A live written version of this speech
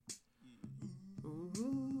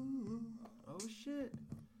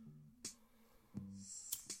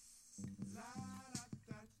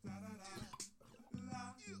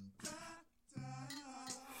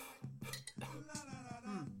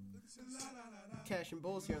Cash and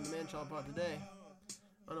Bulls here on the Manchild Pod today.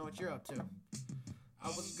 I don't know what you're up to. I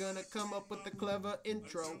was gonna come up with a clever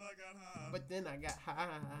intro, but then I got high.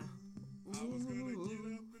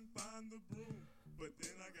 Ooh.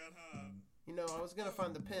 You know, I was gonna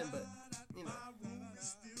find the pen, but, you know,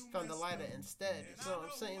 found the lighter instead. You know what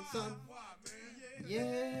I'm saying, son?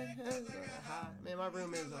 Yeah. Man, my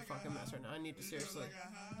room is a fucking mess right now. I need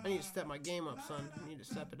to step my game up, son. I need to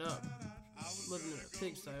step it up. Living in a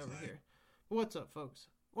pigsty over here. But what's up, folks?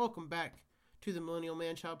 Welcome back to the Millennial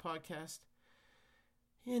Manchild Podcast.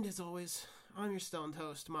 And as always, I'm your stoned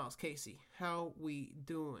host, Miles Casey. How we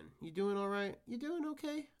doing? You doing all right? You doing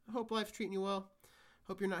okay? I hope life's treating you well.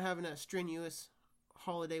 Hope you're not having a strenuous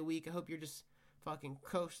holiday week. I hope you're just fucking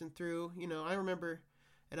coasting through. You know, I remember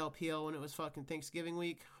at LPL when it was fucking Thanksgiving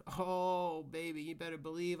week. Oh, baby, you better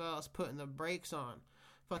believe I was putting the brakes on.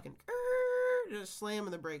 Fucking just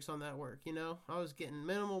slamming the brakes on that work, you know? I was getting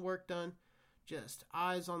minimal work done. Just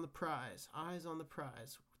eyes on the prize. Eyes on the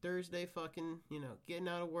prize. Thursday fucking, you know, getting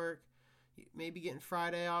out of work. Maybe getting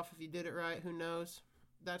Friday off if you did it right. Who knows?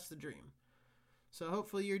 That's the dream. So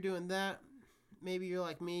hopefully you're doing that. Maybe you're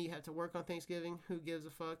like me. You have to work on Thanksgiving. Who gives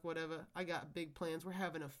a fuck? Whatever. I got big plans. We're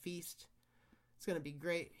having a feast. It's going to be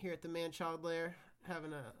great here at the Manchild Lair.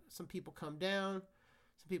 Having some people come down.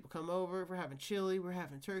 Some people come over. We're having chili. We're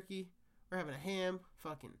having turkey. We're having a ham.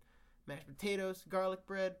 Fucking mashed potatoes. Garlic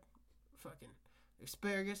bread. Fucking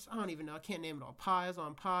asparagus. I don't even know. I can't name it all. Pies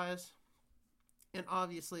on pies. And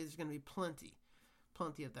obviously there's going to be plenty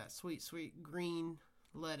of that sweet, sweet green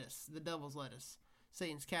lettuce. The devil's lettuce.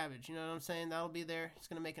 Satan's cabbage. You know what I'm saying? That'll be there. It's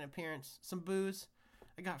going to make an appearance. Some booze.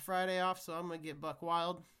 I got Friday off, so I'm going to get buck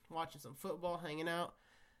wild. Watching some football. Hanging out.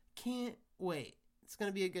 Can't wait. It's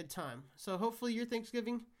going to be a good time. So hopefully your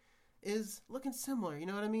Thanksgiving is looking similar. You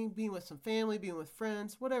know what I mean? Being with some family. Being with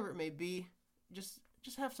friends. Whatever it may be. Just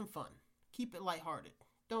have some fun. Keep it lighthearted.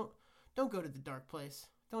 Don't go to the dark place.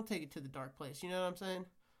 Don't take it to the dark place. You know what I'm saying?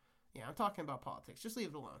 Yeah, I'm talking about politics. Just leave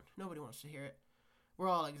it alone. Nobody wants to hear it. We're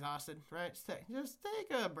all exhausted, right? Just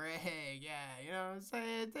take a break. Yeah, you know what I'm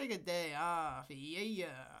saying? Take a day off. Yeah.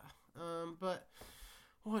 But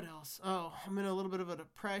what else? Oh, I'm in a little bit of a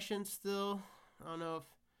depression still. I don't know if,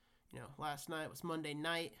 you know, last night was Monday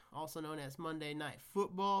night, also known as Monday Night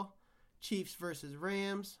Football. Chiefs versus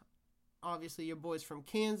Rams. Obviously, your boys from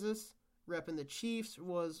Kansas, repping the Chiefs,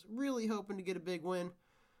 was really hoping to get a big win.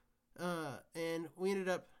 And we ended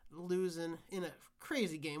up losing in a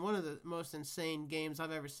crazy game. One of the most insane games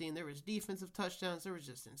I've ever seen. There was defensive touchdowns. There was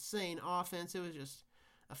just insane offense. It was just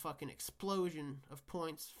a fucking explosion of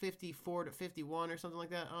points. 54-51 or something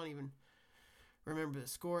like that. I don't even remember the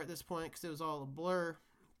score at this point because it was all a blur.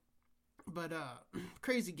 But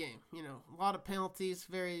crazy game. You know, a lot of penalties.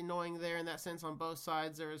 Very annoying there in that sense on both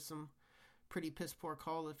sides. There was some pretty piss poor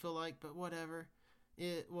call, I feel like, but whatever.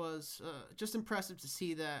 It was just impressive to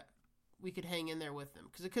see that we could hang in there with them,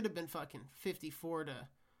 because it could have been fucking 54-20,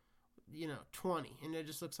 and it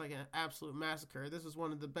just looks like an absolute massacre. This was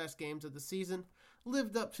one of the best games of the season,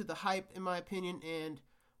 lived up to the hype in my opinion, and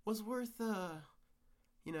was worth not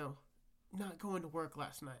going to work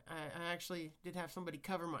last night. I actually did have somebody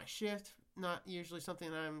cover my shift, not usually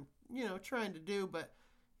something I'm trying to do, but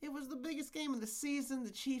it was the biggest game of the season. The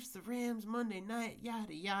Chiefs, the Rams, Monday night,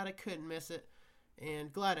 yada, yada. Couldn't miss it.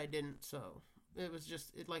 And glad I didn't. So it was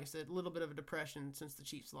just, like I said, a little bit of a depression since the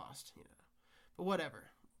Chiefs lost. But whatever.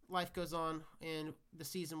 Life goes on, and the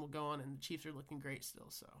season will go on, and the Chiefs are looking great still.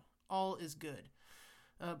 So all is good.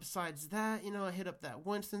 Besides that, I hit up that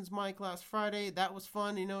Winston's mic last Friday. That was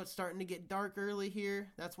fun. It's starting to get dark early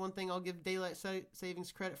here. That's one thing I'll give daylight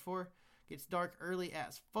savings credit for. Gets dark early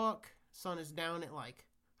as fuck. Sun is down at like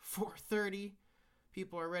 4:30.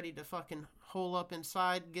 People are ready to fucking hole up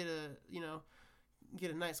inside, get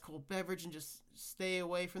a nice cold beverage and just stay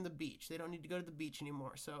away from the beach. They don't need to go to the beach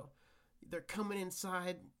anymore. So they're coming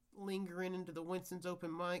inside, lingering into the Winston's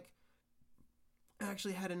open mic. I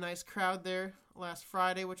actually had a nice crowd there last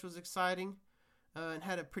Friday, which was exciting, and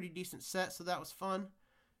had a pretty decent set, so that was fun.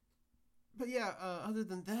 But yeah, other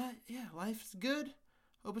than that, yeah, life's good.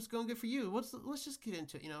 Hope it's going good for you. Let's just get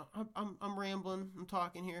into it. I'm rambling, I'm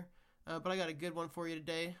talking here, but I got a good one for you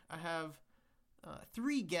today. I have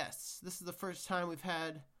 3 guests. This is the first time we've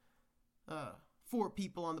had 4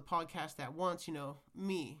 people on the podcast at once.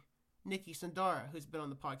 Me, Nicky Sandara, who's been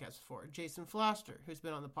on the podcast before, Jason Flaster, who's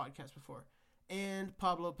been on the podcast before, and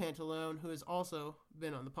Pablo Pantalone, who has also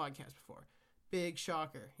been on the podcast before. Big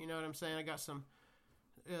shocker. You know what I'm saying? I got some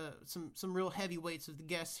real heavyweights of the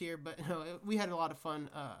guests here, but we had a lot of fun.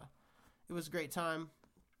 It was a great time.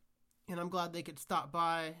 And I'm glad they could stop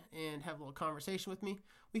by and have a little conversation with me.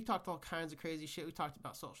 We talked all kinds of crazy shit. We talked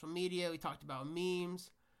about social media. We talked about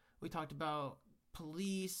memes. We talked about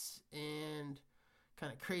police and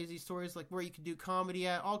kind of crazy stories, like where you could do comedy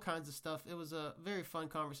at, all kinds of stuff. It was a very fun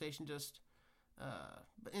conversation, just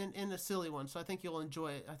and a silly one. So I think you'll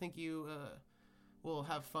enjoy it. I think you will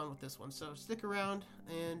have fun with this one. So stick around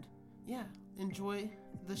and, yeah, enjoy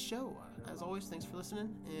the show. As always, thanks for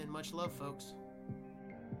listening, and much love, folks.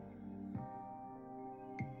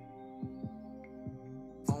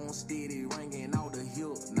 Phone steady ringing out the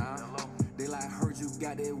hill now. They like, heard you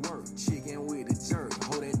got that work, chicken with a jerk,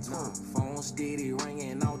 hold that twerk. Phone steady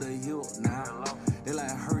ringing out the hill now. They like,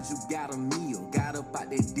 heard you got a meal, got up out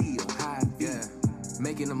that deal, high yeah.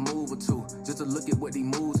 Making a move or two, just to look at what these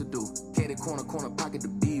moves will do. Caddy corner, pocket the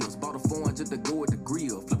bills. Bought a phone just to go at the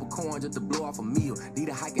grill. Flip a coin just to blow off a meal. Need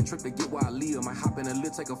a hiking trip to get where I live. Might hop in a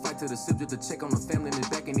lift, take a flight to the sip just to check on the family and his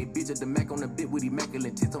back and that bitch at the Mac on the bit with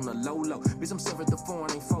immaculate tits on the low. Bitch, I'm selfish, the phone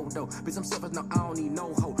ain't photo. Bitch, I'm selfish, no, I don't need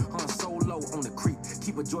no hoe. Han Solo on the creek.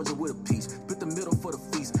 Keep a Georgia with a piece. Split the middle for the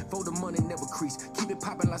feast. Fold the money, never crease. Keep it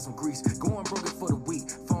popping like some grease. Going broke it for the week.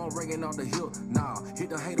 Phone ringing on the hill. Nah, hit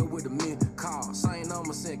the hater with a mid call. Same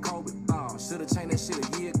number, sent Kobe ball. Should've changed that shit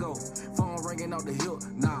a year ago. Phone ringing off the hill.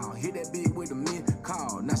 Nah, hit that big with a mid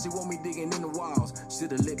call. Now she want me digging in the walls.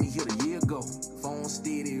 Should've let me hit a year ago. Phone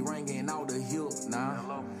steady ringing off the hill.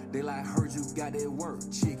 Nah, they like, heard you got that work.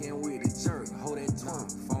 Chicken with a jerk, hold that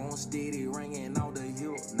twerk. Phone steady ringing off the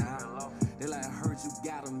hill. Nah, they like, heard you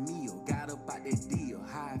got a meal. Got up out that deal.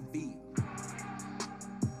 High feet.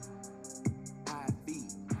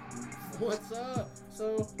 What's up?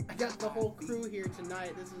 So I got the whole crew here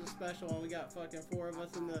tonight. This is a special one. We got fucking 4 of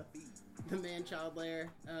us in the Manchild lair.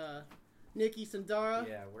 Nicky Sandara.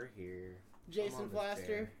 Yeah, we're here. Jason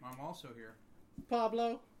Flaster. I'm also here.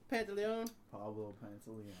 Pablo Pantaleon. Pablo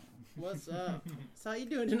Pantaleon. What's up? So how you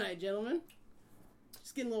doing tonight, gentlemen?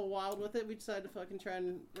 Just getting a little wild with it. We decided to fucking try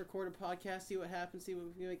and record a podcast, see what happens, see what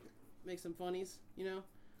we can make some funnies, you know?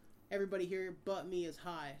 Everybody here but me is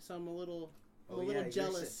high, so I'm a little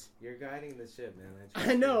jealous. You're guiding the ship, man.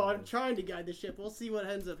 I know. I'm trying to guide the ship. We'll see what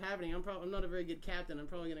ends up happening. I'm not a very good captain. I'm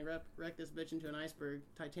probably gonna wreck this bitch into an iceberg,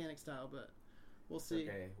 Titanic style. But we'll see.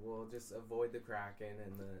 Okay, we'll just avoid the Kraken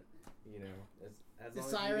and as the long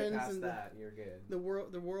sirens as you get past and that, you're good. The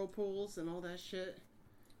whirlpools and all that shit.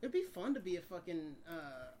 It'd be fun to be a fucking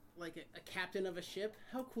like a captain of a ship.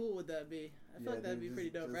 How cool would that be? I feel like that'd be pretty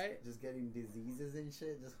dope, right? Just getting diseases and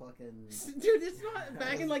shit, just fucking... Dude, it's not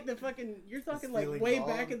back in like the fucking... You're talking like way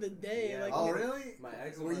back in the day. Yeah. Like, oh, really? My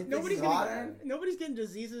ex nobody's getting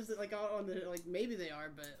diseases that, like out on the... Like, maybe they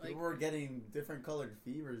are, but like... People were getting different colored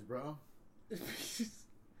fevers, bro.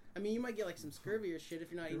 I mean, you might get like some scurvy or shit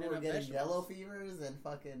if you're not eating enough vegetables. People were getting yellow fevers and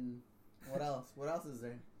fucking... What else? What else is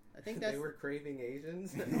there? I think that's... They were craving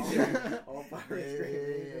Asians. all pirates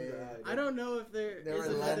craving Asians. I don't know if there they is were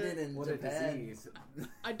another... London and what Japan. a disease.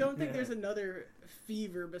 I don't think there's another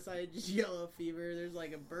fever besides just yellow fever. There's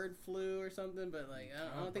like a bird flu or something, but like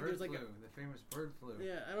I don't think there's like the famous bird flu.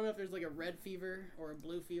 Yeah, I don't know if there's like a red fever or a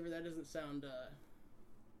blue fever. That doesn't sound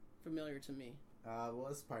familiar to me. Well,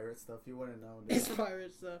 it's pirate stuff. You wouldn't know. Dude. It's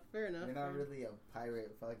pirate stuff. Fair enough. You're not really a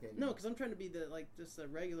pirate, fucking. No, because I'm trying to be just a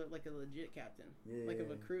regular, like a legit captain,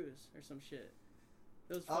 of a cruise or some shit.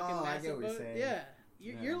 Those fucking massive boats. Yeah,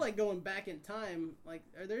 you're like going back in time. Like,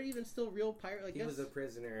 are there even still real pirate? Like, he was a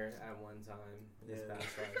prisoner at one time in his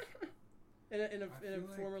past life. in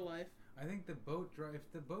a former life. I think if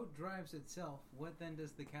the boat drives itself, what then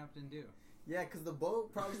does the captain do? Yeah, because the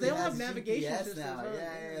boat probably they all has have navigation GPS systems. now. Huh?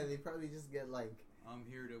 Yeah, they probably just get like... I'm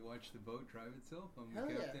here to watch the boat drive itself. I'm Hell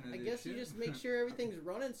the captain of I this guess ship. You just make sure everything's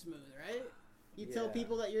running smooth, right? You tell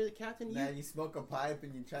people that you're the captain. You smoke a pipe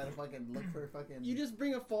and you try to fucking look for fucking... You just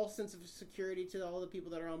bring a false sense of security to all the people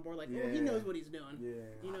that are on board. Like, well, he knows what he's doing. Yeah.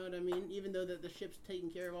 You know what I mean? Even though the ship's taking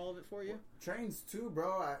care of all of it for you. Trains too,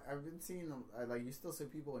 bro. I've been seeing them. Like, you still see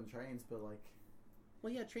people in trains, but like...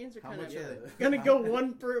 Well, yeah, trains are kind of gonna go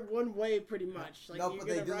one way pretty much. Like, no, but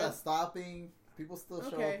they do the stopping. People still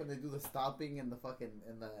show up and they do the stopping and the fucking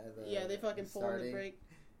they fucking pull on the brake.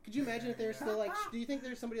 Could you imagine if there's still like? Do you think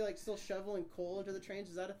there's somebody like still shoveling coal into the trains?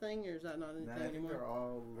 Is that a thing, or is that not a thing anymore?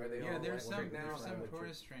 There's some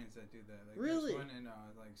tourist trains that do that. Like, really? There's one in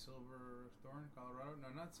like Silverthorne, Colorado. No,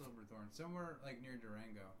 not Silverthorne. Somewhere like near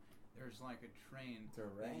Durango. There's like a train.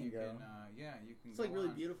 Durango. You can, you can. It's like really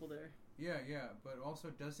beautiful there. Yeah, but also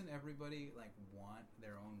doesn't everybody like want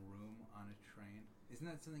their own room on a train? Isn't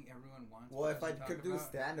that something everyone wants? Well, if I to talk could do about?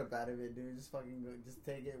 stand-up out of it, dude, just fucking go, just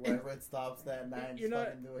take it wherever it stops that night. You're Just not-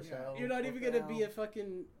 fucking do a show. You're not even gonna be a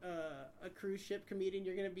fucking a cruise ship comedian.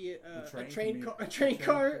 You're gonna be a train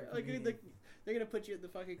car. Like they're gonna put you at the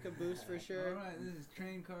fucking caboose for sure. All right, this is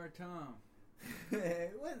Train Car Tom.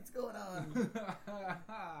 Hey, what's going on?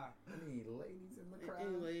 Any ladies in the crowd?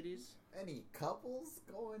 Any ladies Any couples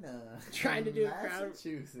going Trying to do a crowd-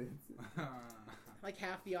 Massachusetts? like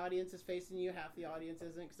half the audience is facing you, half the audience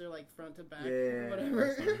isn't because they're like front to back, Yeah,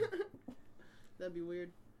 whatever. that's That'd be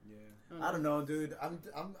weird. Yeah. I don't know, dude.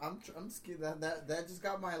 I'm scared. That just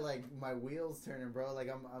got my my wheels turning, bro. Like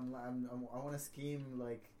I want to scheme.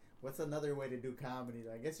 Like, what's another way to do comedy?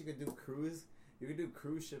 I guess you could do cruise. You could do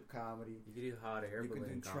cruise ship comedy. You could do hot air You could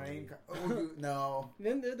balloon do comedy. no.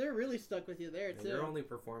 Then they're really stuck with you there And too. you're only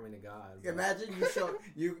performing to God. But Imagine you show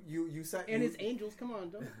you said And you, his angels, come on,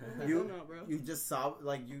 don't you not, bro. you just saw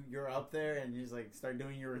like you're up there and you just like start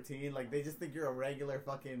doing your routine. Like they just think you're a regular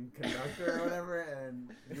fucking conductor or whatever, and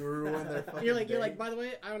you ruin their fucking. You're day. like, by the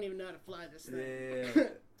way, I don't even know how to fly this thing. Yeah.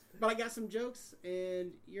 But I got some jokes,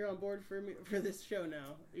 and you're on board for me for this show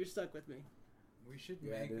now. You're stuck with me. We should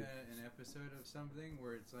Yeah, make dude. an episode of something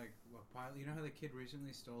where it's like a pilot. You know how the kid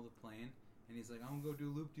recently stole the plane, and he's like, "I'm gonna go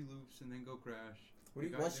do loop-de-loops and then go crash."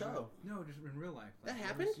 What show? No, just in real life. That there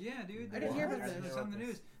happened? was- yeah, dude. I didn't hear about It was that. on the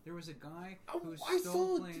news. There was a guy Oh, who I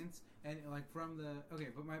stole saw- planes, and like from the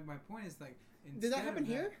but my point is like. Did that instead happen of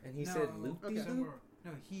here? And he no, said loop Okay. somewhere-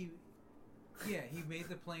 No, he made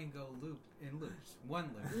the plane go loop in loops,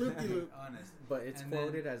 one loop. Loop-de-loop. Honest. But it's And then-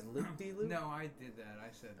 quoted as loop-de-loop? No, I did that.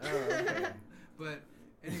 I said Oh, that. okay. But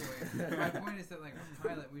anyway, my point is that like a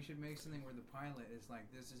pilot, we should make something where the pilot is like,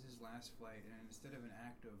 this is his last flight, and instead of an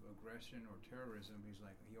act of aggression or terrorism, he's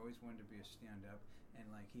like, he always wanted to be a stand-up, and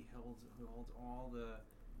like he holds all the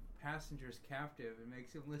passengers captive and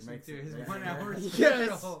makes him listen to his 1 hour Yes.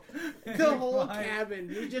 special. The whole cabin.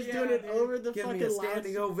 You're just Yeah, doing it dude. over the Give fucking me a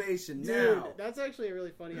standing louds. ovation Dude, now. that's actually a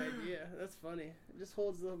really funny idea. That's funny. It just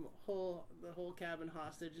holds the whole cabin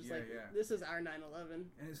hostage. It's Yeah, like, yeah. this is our 9/11.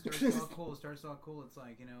 And it starts all cool. It's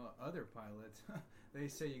like, other pilots, they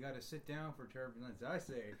say you got to sit down for turbulence. I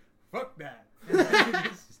say, fuck that. And then it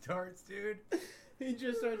just starts, dude. He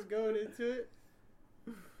just starts going into it.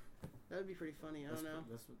 That would be pretty funny. I don't know.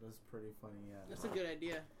 That's pretty funny. Yeah. That's a good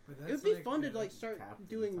idea. But It would be like, fun to yeah, like start Captain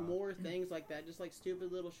doing Tom. more things like that, just like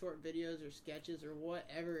stupid little short videos or sketches or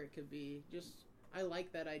whatever it could be. Just I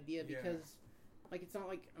like that idea Yeah. because like it's not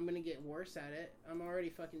like I'm gonna get worse at it. I'm already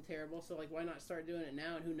fucking terrible, so like why not start doing it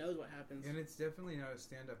now and who knows what happens. And it's definitely not a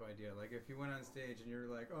stand-up idea. Like if you went on stage and you're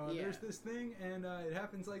like, oh, Yeah. there's this thing and it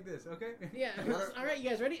happens like this, okay? Yeah. All right, you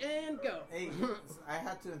guys ready? And go. Hey, I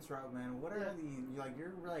had to interrupt, man. What are Yeah.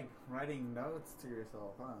 you're like writing notes to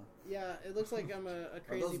yourself, huh? Yeah, it looks like I'm a Are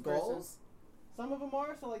crazy those person. goals? Some of them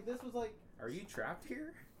are. So like this was like Are you trapped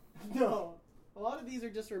here? no. A lot of these are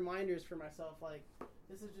just reminders for myself. Like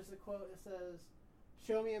this is just a quote. It says,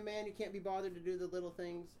 "Show me a man who can't be bothered to do the little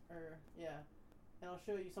things," or yeah, and I'll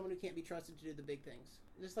show you someone who can't be trusted to do the big things.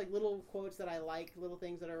 Just like little quotes that I like, little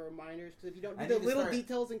things that are reminders. Because if you don't do I the need to little start-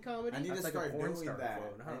 details in comedy, I need That's to like a start porn doing star that.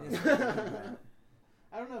 quote, huh? I need to start doing that.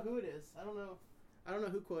 I don't know who it is. I don't know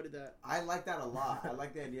who quoted that. I like that a lot. I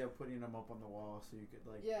like the idea of putting them up on the wall so you could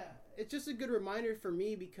like. Yeah, it's just a good reminder for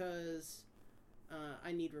me because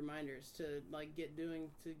I need reminders to like get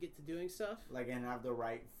to doing stuff. Like and have the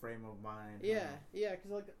right frame of mind. Yeah, yeah,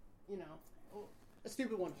 because like a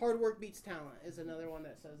stupid one. Hard work beats talent is another one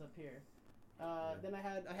that says up here. Then I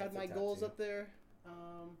had That's a my goals tattoo. up there,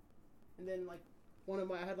 and then like one of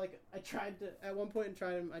my I tried to at one point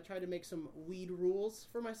I tried to make some weed rules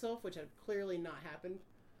for myself, which have clearly not happened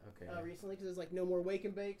Okay. recently because it's like no more wake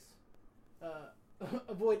and bakes,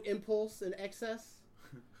 avoid impulse and excess,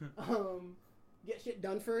 get shit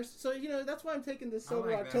done first. So that's why I'm taking this I sober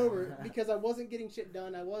like that October one. because I wasn't getting shit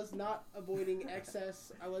done. I was not avoiding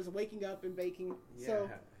excess. I was waking up and baking. yeah. So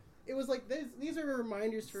it was like these are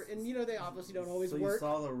reminders for, and they obviously don't always so work. you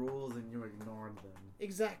saw the rules and you ignored them.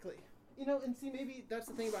 Exactly. And see, maybe that's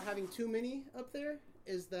the thing about having too many up there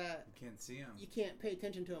is that You can't see them. you can't pay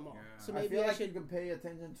attention to them all. Yeah. So I maybe feel I like should. you can pay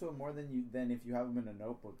attention to them more than if you have them in a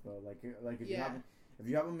notebook though. Like if Yeah.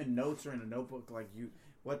 you have them in notes or in a notebook, like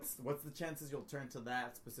what's the chances you'll turn to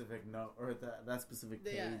that specific note or that specific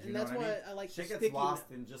page? Yeah, you and know that's what I why mean? I like Shit sticky gets lost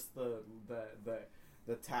note. in just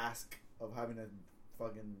the task of having to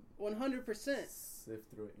fucking 100%. sift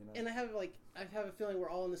through it. And I have a feeling we're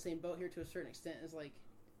all in the same boat here to a certain extent. Is like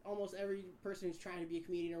almost every person who's trying to be a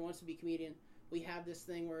comedian or wants to be a comedian we have this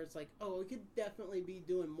thing where it's like, oh, we could definitely be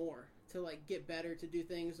doing more to like get better, to do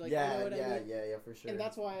things like, yeah, you know what I mean? yeah, for sure. And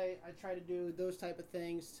that's why I try to do those type of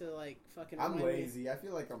things to like fucking. I'm remind me. lazy. I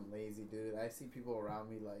feel like I'm lazy, dude. I see people around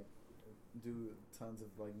me like do tons of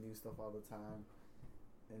like new stuff all the time,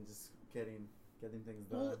 and just getting things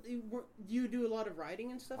done. Well, do you do a lot of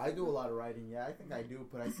writing and stuff? I do a lot of writing. Yeah, I think I do,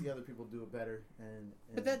 but I see other people do it better, and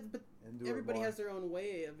But everybody has their own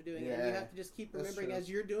way of doing it. And you have to just keep remembering as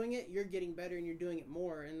you're doing it, you're getting better and you're doing it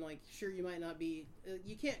more. And like, sure, you might not be.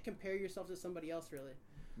 You can't compare yourself to somebody else, really.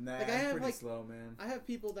 Nah, like, I'm pretty slow, man. I have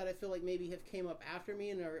people that I feel like maybe have came up after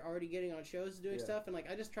me and are already getting on shows doing stuff, and like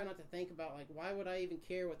I just try not to think about like why would I even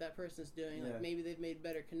care what that person's doing. Like maybe they've made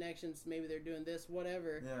better connections, maybe they're doing this,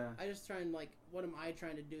 whatever. Yeah. I just try and like, what am I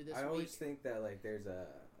trying to do this week? I always think that like there's a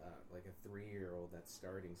 3-year-old that's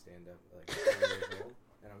starting stand up like 3 years old.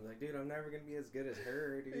 And I'm like, dude, I'm never going to be as good as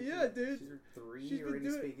her, dude. Yeah, dude. She's 3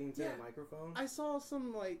 already speaking to a microphone. I saw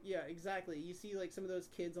some, like, yeah, exactly. You see, like, some of those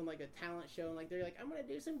kids on, like, a talent show, and, like, they're like, I'm going to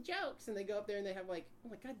do some jokes. And they go up there and they have, like,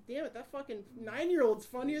 I'm like, God damn it, that fucking 9-year-old's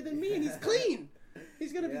funnier than me, and he's clean.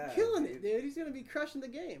 He's going to be killing it, dude. He's going to be crushing the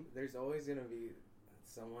game. There's always going to be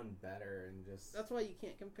someone better and just... That's why you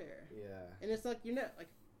can't compare. Yeah. And it's like, you're not, like,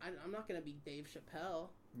 I'm not going to be Dave Chappelle.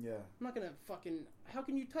 Yeah. I'm not gonna fucking. How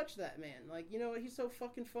can you touch that man? Like, you know, he's so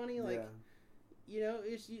fucking funny. Like, you know,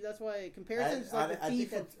 that's why comparisons like the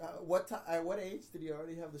thief. At what age did he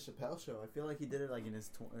already have the Chappelle show? I feel like he did it like in his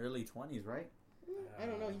early 20s, right? I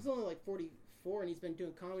don't know. He's only like 44, and he's been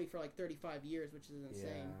doing comedy for like 35 years, which is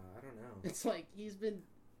insane. Yeah, I don't know. It's like he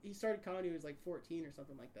started comedy when he was like 14 or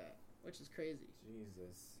something like that, which is crazy.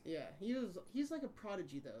 Jesus. Yeah, he's like a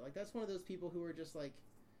prodigy though. Like, that's one of those people who are just like.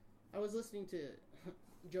 I was listening to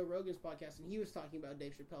Joe Rogan's podcast, and he was talking about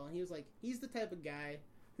Dave Chappelle, and he was like, he's the type of guy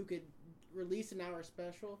who could release an hour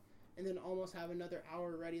special and then almost have another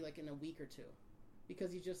hour ready like in a week or two,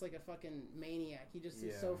 because he's just like a fucking maniac. He just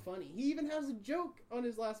is so funny. He even has a joke on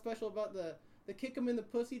his last special about the kick him in the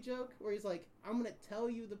pussy joke, where he's like, I'm gonna tell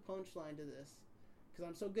you the punchline to this because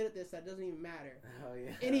I'm so good at this that doesn't even matter. Oh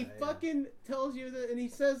yeah. And he fucking tells you that, and he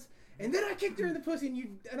says, and then I kicked her in the pussy,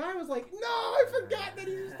 and I was like, no, I forgot that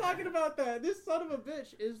he was talking about that. This son of a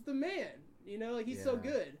bitch is the man. You know, like, he's so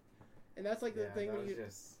good. And that's like the thing that when was you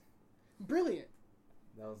just brilliant.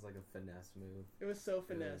 That was like a finesse move. It was so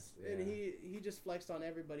finesse. And he just flexed on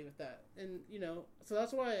everybody with that. And, you know, so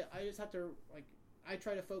that's why I just have to, like, I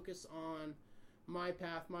try to focus on my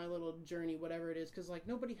path, my little journey, whatever it is, because, like,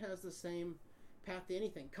 nobody has the same path to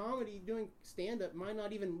anything. Comedy, doing stand-up might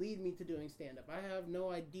not even lead me to doing stand-up. I have no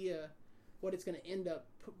idea what it's going to end up,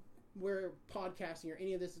 where podcasting or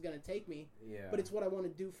any of this is going to take me. Yeah. But it's what I want to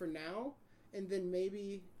do for now, and then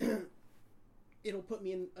maybe it'll put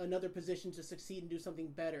me in another position to succeed and do something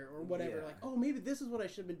better or whatever. Yeah. Like, oh, maybe this is what I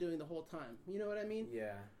should have been doing the whole time. You know what I mean?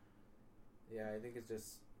 Yeah. Yeah, I think it's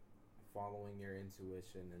just following your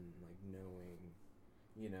intuition and, like, knowing,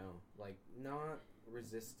 you know, like, not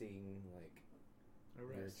resisting, like,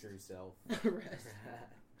 your true self. Arrest.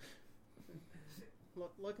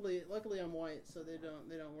 Luckily, I'm white, so they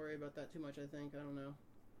don't worry about that too much. I think. I don't know.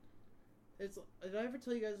 Did I ever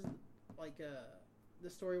tell you guys like the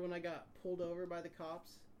story when I got pulled over by the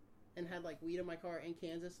cops and had like weed in my car in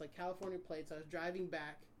Kansas, like California plates? I was driving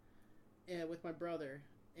back with my brother,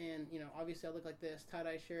 and you know, obviously I look like this,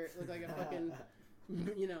 tie-dye shirt, look like a fucking.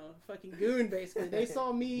 You know, fucking goon, basically. They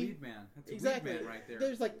saw me. Weed man. That's a exactly. Weed man right there.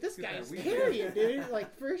 There's like, this Look at guy's that weed carrying, dude.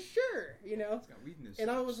 Like, for sure, you know? He's got weed in his And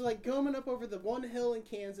I socks. was like coming up over the one hill in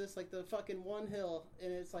Kansas, like the fucking one hill,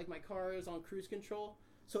 and it's like my car is on cruise control,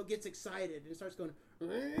 so it gets excited and it starts going,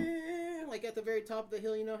 like at the very top of the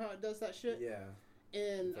hill, you know how it does that shit? Yeah.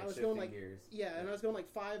 And Like I was going like, gears. and I was going like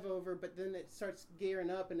 5 over, but then it starts gearing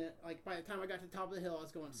up, and it like by the time I got to the top of the hill, I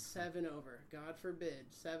was going 7 over. God forbid,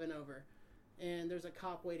 7 over. And there's a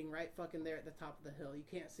cop waiting right fucking there at the top of the hill. You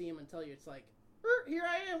can't see him until it's like, here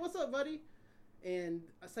I am, what's up, buddy? And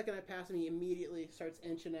a second I pass him, he immediately starts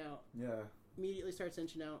inching out. Yeah. Immediately starts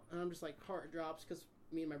inching out. And I'm just like, heart drops, because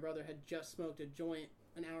me and my brother had just smoked a joint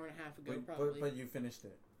an hour and a half ago, probably. But you finished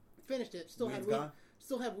it. Finished it. Still had Weed's weed. gone?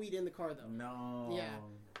 Still have weed in the car, though. No. Yeah.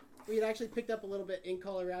 We had actually picked up a little bit in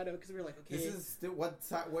Colorado, because we were like, okay. This is still,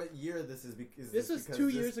 what year this is? This was 2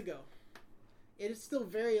 years ago. It is still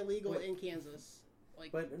very illegal in Kansas.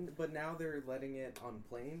 Like, but now they're letting it on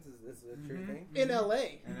planes. Is this a true thing? in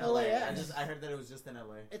LA, LAX. I heard that it was just in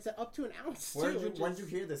LA. It's up to an ounce. Where did you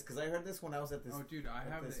hear this? Because I heard this when I was at this. Oh, dude, I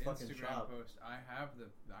have the fucking Instagram shop. post. I have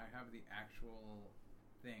the actual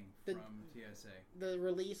thing from TSA. The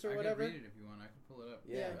release or I whatever. I can read it if you want. I can pull it up.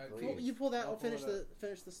 Yeah, you pull that. I'll pull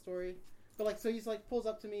finish the story. But like, so he's like pulls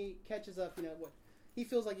up to me, catches up. You know what? he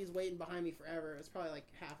feels like he's waiting behind me forever. It's probably like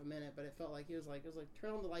half a minute, but it felt like it was like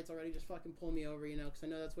turn on the lights already, just fucking pull me over, because I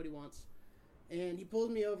know that's what he wants. And he pulls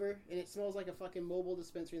me over, and it smells like a fucking mobile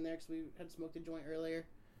dispensary in there because we had smoked a joint earlier.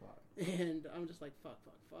 Fuck. And I'm just like, fuck,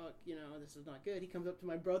 this is not good. He comes up to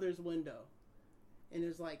my brother's window, and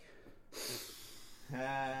is like,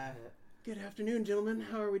 good afternoon, gentlemen.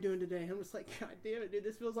 How are we doing today? I'm just like, God damn it, dude.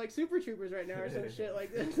 This feels like Super Troopers right now or some shit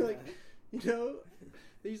like this. Like,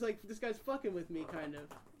 he's like, this guy's fucking with me, kind of.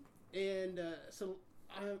 And so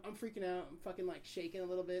I'm freaking out. I'm fucking like shaking a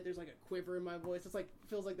little bit. There's like a quiver in my voice. It's like,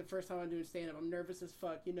 feels like the first time I'm doing stand-up. I'm nervous as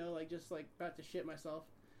fuck, like just like about to shit myself.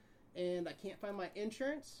 And I can't find my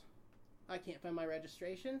insurance. I can't find my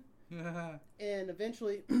registration. And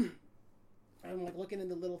eventually... I'm like looking in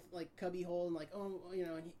the little like cubby hole and like,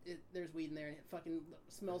 and there's weed in there and it fucking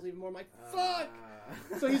smells even more. I'm like, fuck!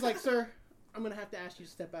 So he's like, sir, I'm going to have to ask you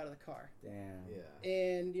to step out of the car. Damn. Yeah.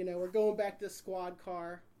 And, we're going back to the squad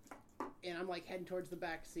car and I'm like heading towards the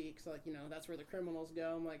back seat because like, that's where the criminals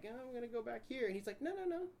go. I'm like, I'm going to go back here. And he's like, no.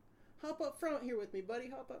 Hop up front here with me, buddy.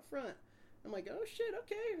 Hop up front. I'm like, oh shit,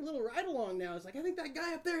 okay. A little ride along now. It's like, I think that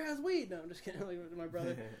guy up there has weed. No, I'm just kidding. Like with my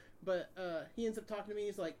brother. But he ends up talking to me.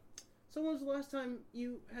 He's like, so when was the last time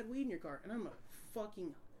you had weed in your car? And I'm a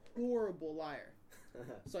fucking horrible liar.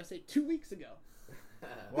 So I say 2 weeks ago.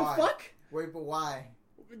 Why? The fuck? Wait, but why?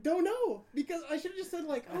 Don't know. Because I should have just said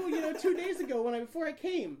like, 2 days ago before I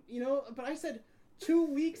came, But I said 2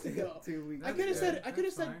 weeks ago. 2 weeks. I could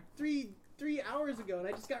have said 3 hours ago, and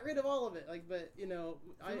I just got rid of all of it. Like, but 2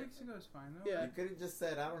 weeks ago is fine though. Yeah. You could have just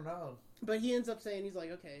said, I don't know. But he ends up saying, he's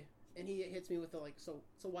like, okay, and he hits me with the like, so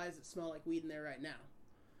why does it smell like weed in there right now?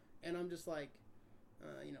 And I'm just like,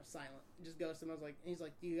 silent. Just ghost him. I was like, and he's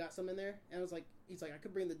like, do you got some in there? And I was like, he's like, I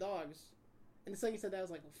could bring the dogs. And the second he said that, I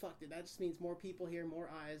was like, well, fuck, dude, that just means more people here,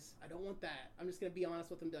 more eyes. I don't want that. I'm just going to be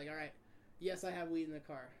honest with him, be like, all right, yes, I have weed in the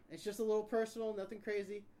car. It's just a little personal, nothing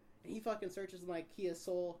crazy. And he fucking searches my Kia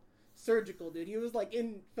Soul surgical, dude. He was like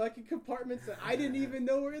in fucking compartments that I didn't even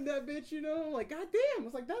know were in that bitch, I'm like, god damn. I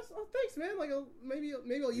was like, thanks, man. Like, maybe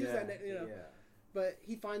I'll use that, Yeah. But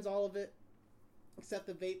he finds all of it. Except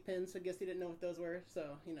the vape pens, so I guess he didn't know what those were,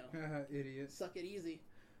 so, Idiot. Suck it easy.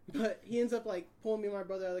 But he ends up, like, pulling me and my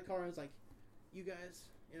brother out of the car and was like, you guys,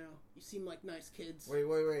 you seem like nice kids. Wait.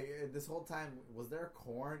 This whole time, is there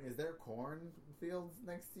corn fields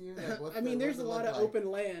next to you? Like, there's a lot of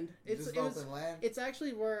open land. Open land? It's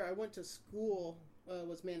actually where I went to school,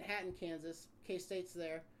 was Manhattan, Kansas. K-State's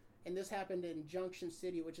there. And this happened in Junction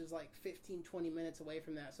City, which is, like, 15, 20 minutes away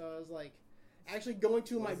from that. So I was like... Actually going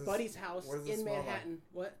to my buddy's house in Manhattan.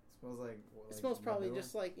 Like? What? It smells probably manure?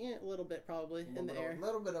 Just like a little bit probably in the air. A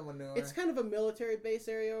little bit of manure. It's kind of a military base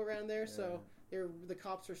area around there, so the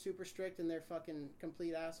cops are super strict and they're fucking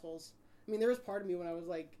complete assholes. I mean, there was part of me when I was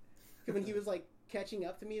like, when he was like catching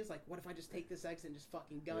up to me, it's like, what if I just take this exit and just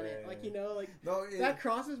fucking gun it? Like, that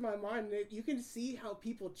crosses my mind. You can see how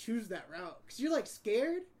people choose that route because you're like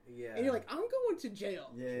scared, and you're like, I'm going to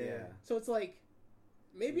jail. Yeah. So it's like.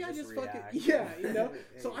 Maybe I just fucking...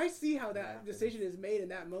 So I see how that decision is made in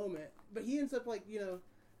that moment. But he ends up, like,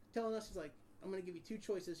 telling us, he's like, I'm going to give you two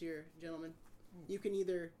choices here, gentlemen. You can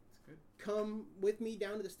either come with me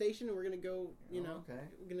down to the station and we're going to go, we're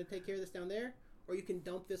going to take care of this down there. Or you can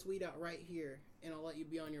dump this weed out right here and I'll let you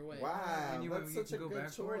be on your way. Wow, and that's such a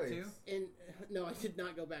good choice. And no, I did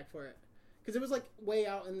not go back for it. Because it was, like, way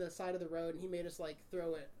out in the side of the road, and he made us, like,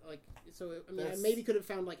 throw it. Like, so, I maybe could have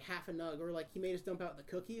found, like, half a nug. Or, like, he made us dump out the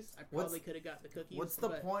cookies. I probably could have got the cookies. What's the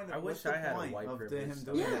point of, I wish I had a white privilege. Him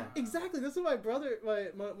doing that? Exactly. This is my brother,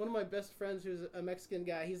 one of my best friends who's a Mexican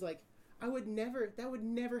guy. He's like, that would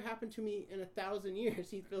never happen to me in 1,000 years.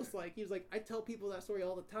 He was like, I tell people that story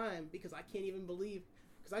all the time because I can't even believe,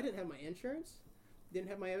 because I didn't have my insurance, didn't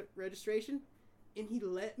have my registration, and he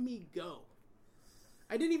let me go.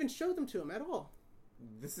 I didn't even show them to him at all.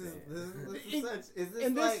 This is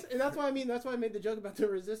and that's why I made the joke about the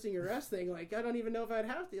resisting arrest thing. Like, I don't even know if I'd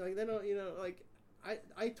have to. Like, they don't, like,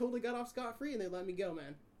 I totally got off scot-free and they let me go,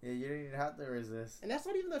 man. Yeah, you didn't even have to resist. And that's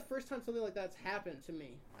not even the first time something like that's happened to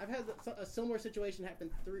me. I've had a similar situation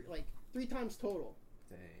happen three times total.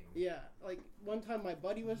 Dang. Yeah, like one time my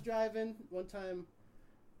buddy was driving. One time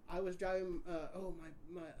I was driving.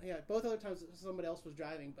 Both other times somebody else was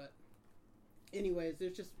driving, but. Anyways,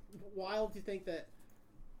 it's just wild to think that.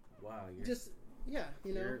 Wow, you're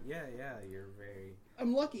you're very.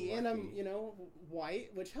 I'm lucky, and I'm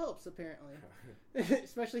white, which helps apparently,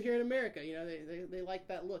 especially here in America. They like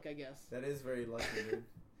that look, I guess. That is very lucky, dude.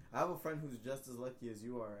 I have a friend who's just as lucky as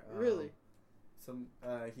you are. Really?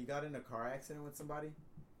 He got in a car accident with somebody,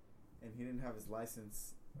 and he didn't have his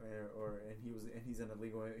license, he is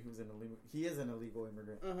an illegal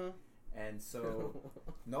immigrant. And so,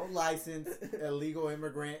 no license, illegal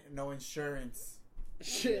immigrant, no insurance.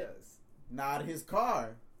 Shit. Yes. Not his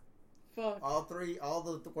car. Fuck. All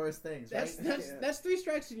the worst things, right? That's 3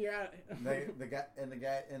 strikes and you're out. the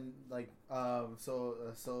guy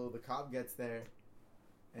so the cop gets there,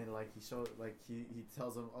 and like he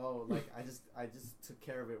tells him, oh, like I just took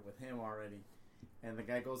care of it with him already, and the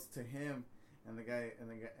guy goes to him, and the guy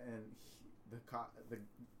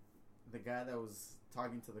that was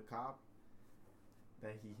talking to the cop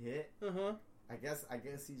that he hit. I guess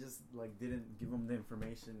he just like didn't give him the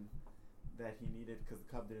information that he needed because the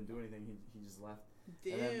cop didn't do anything. He just left.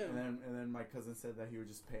 Damn. And then my cousin said that he would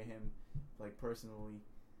just pay him like personally,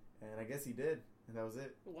 and I guess he did, and that was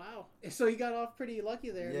it. Wow. So he got off pretty lucky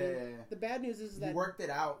there. Yeah. The bad news is that he worked it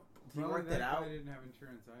out. He worked it out. I didn't have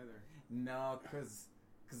insurance either. No, because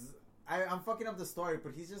I'm fucking up the story,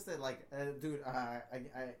 but he's just like, dude, I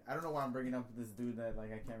don't know why I'm bringing up this dude that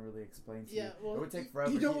like I can't really explain to you. Well, it would take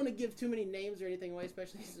forever. You don't want to give too many names or anything away,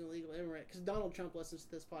 especially if he's an illegal immigrant, because Donald Trump listens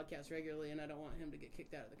to this podcast regularly, and I don't want him to get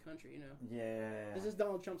kicked out of the country, you know? Yeah. This is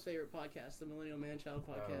Donald Trump's favorite podcast, the Millennial Manchild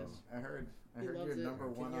Podcast. I heard you're it. number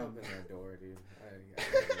one. Can you open that door, dude? I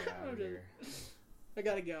gotta get out of here. I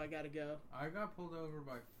gotta go. I got pulled over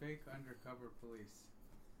by fake undercover police.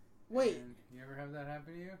 Wait. And you ever have that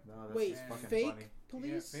happen to you? No, that's Wait, fucking fake funny.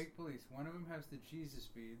 police? Yeah, fake police. One of them has the Jesus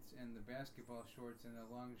beads and the basketball shorts and the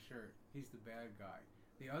long shirt. He's the bad guy.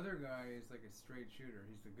 The other guy is like a straight shooter.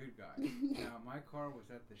 He's the good guy. Now, my car was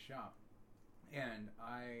at the shop, and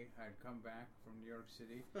I had come back from New York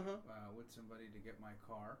City with somebody to get my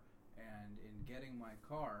car. And in getting my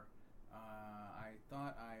car, I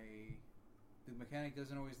thought the mechanic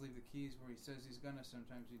doesn't always leave the keys where he says he's gonna.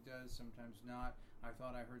 Sometimes he does, sometimes not. I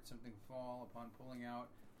thought I heard something fall upon pulling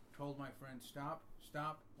out. Told my friend, stop.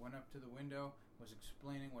 Went up to the window, was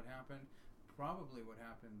explaining what happened. Probably what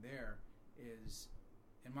happened there is,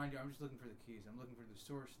 and mind you, I'm just looking for the keys. I'm looking for the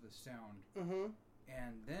source of the sound.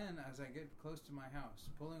 And then as I get close to my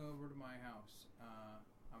house, pulling over to my house,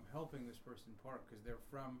 I'm helping this person park because they're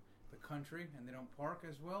from the country and they don't park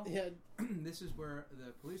as well. Yeah. This is where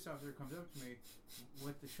the police officer comes up to me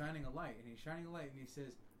with the shining a light, and he's shining a light, and he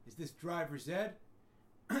says, "Is this driver's ed?"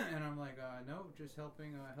 And I'm like, "No, just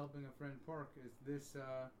helping a friend park. Is this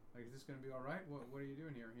going to be all right? What are you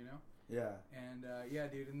doing here? You know?" Yeah. And yeah,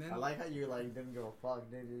 dude. And then I like how you like didn't go fuck,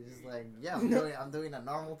 dude. You're just like, yeah, I'm doing a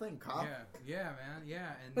normal thing, cop. Yeah, man,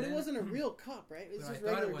 yeah. And but then, it wasn't a real cop, right? It was just I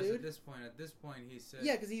thought regular it was dude. at this point. At this point, he said,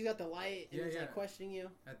 yeah, because he's got the light and he's like questioning you.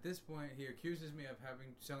 At this point, he accuses me of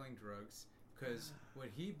selling drugs because what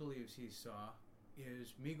he believes he saw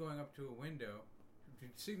is me going up to a window,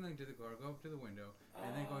 signaling to the car, go up to the window,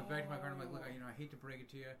 and then going back to my car. And I'm like, look, I hate to break it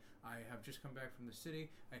to you. I have just come back from the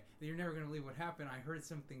city. You're never going to believe what happened. I heard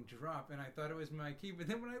something drop, and I thought it was my key. But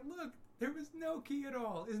then when I looked, there was no key at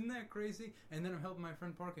all. Isn't that crazy? And then I'm helping my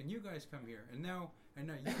friend park, and you guys come here. And now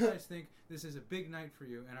you guys think this is a big night for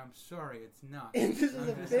you, and I'm sorry, it's not. And this is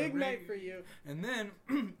a big night for you. And then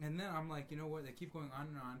I'm like, you know what? They keep going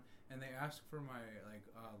on, and they ask for my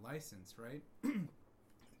license, right?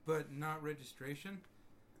 But not registration.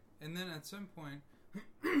 And then at some point,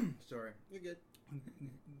 sorry, you're good.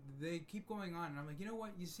 They keep going on, and I'm like, you know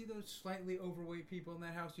what? You see those slightly overweight people in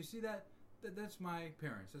that house? You see that? That's my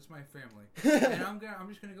parents. That's my family. And I'm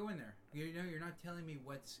just gonna go in there. You know, you're not telling me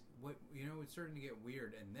what. You know, it's starting to get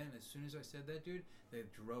weird. And then as soon as I said that, dude, they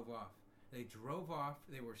drove off.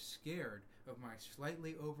 They were scared of my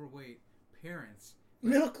slightly overweight parents.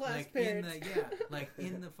 Middle class parents.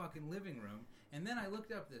 In the fucking living room. And then I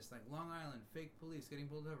looked up this, like, Long Island, fake police getting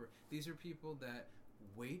pulled over. These are people that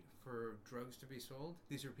wait for drugs to be sold.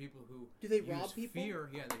 These are people who do they rob people? Fear.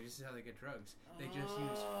 Yeah, this is how they get drugs. They just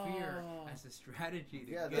use fear as a strategy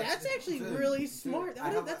to get. That's actually really smart.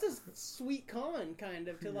 That's a sweet con, kind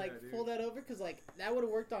of, to pull that over, because like that would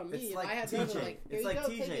have worked on me. It's if like I had TJ. It's like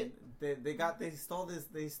TJ.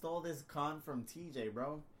 They stole this con from TJ,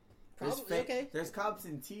 bro. Probably okay. There's cops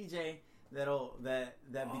in TJ that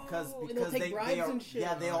because they bribes and shit.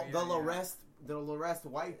 Yeah, they'll arrest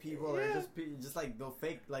white people or just like they'll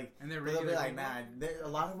fake like, and they'll be like, nah. A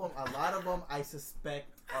lot of them I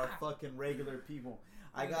suspect are fucking regular people.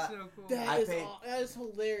 That is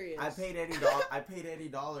hilarious. I paid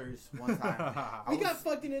 $80 one time. We got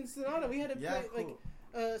fucked in Ensenada. We had to pay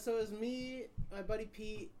so it was me, my buddy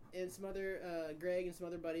Pete, and some other Greg and some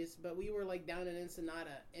other buddies, but we were like down in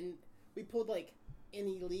Ensenada, and we pulled like an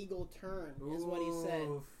illegal turn, is what he said.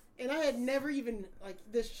 And I had never even, like,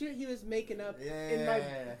 the shit he was making up.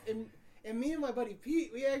 And me and my buddy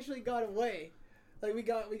Pete, we actually got away. Like we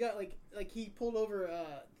got like he pulled over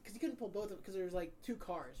because he couldn't pull both of them because there was like 2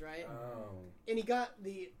 cars, right? Oh. And he got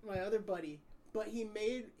my other buddy, but he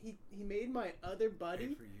made my other buddy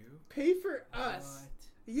Pay for you? pay for us.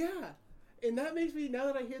 What? Yeah. And that makes me, now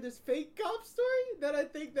that I hear this fake cop story, that I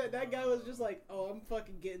think that guy was just like, oh, I'm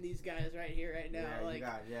fucking getting these guys right here, right now. Yeah, like,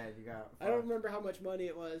 you got. I don't remember how much money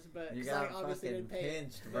it was, but You 'cause got I obviously fucking didn't pay it.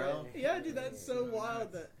 pinched, bro. But, yeah, dude, that's so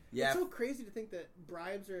wild. That Yeah. it's so crazy to think that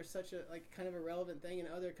bribes are such a like kind of a relevant thing in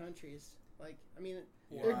other countries. Like, I mean,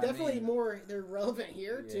 they're definitely they're relevant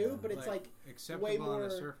here too, but it's like acceptable way more on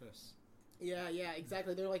the surface. Yeah,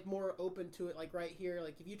 exactly. They're like more open to it. Like right here,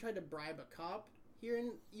 like if you tried to bribe a cop here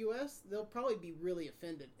in U.S., they'll probably be really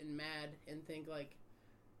offended and mad and think like,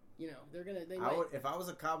 you know, if I was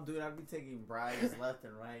a cop, dude, I'd be taking bribes left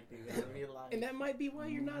and right, dude. I'd be like, and that might be why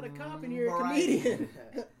you're not a cop and you're a comedian.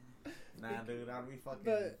 Nah, dude, I'd be fucking.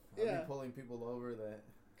 But, I'd be pulling people over that.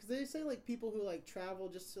 Because they say like people who like travel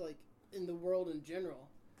just to like in the world in general.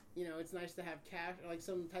 You know, it's nice to have cash, like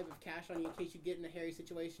some type of cash on you in case you get in a hairy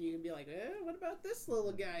situation. You can be like, what about this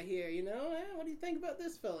little guy here? You know, what do you think about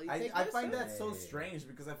this fella? I find that so strange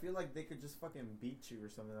because I feel like they could just fucking beat you or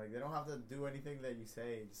something. Like, they don't have to do anything that you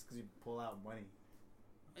say just because you pull out money.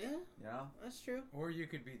 Yeah. You know? That's true. Or you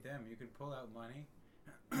could beat them. You could pull out money.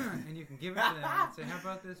 And you can give it to them and say, how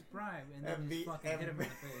about this bribe? And then just fucking hit him in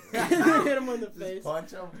the face. Hit him on the face. Just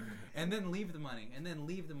punch him. And then leave the money. And then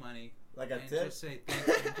leave the money. Like a and tip? Just say thank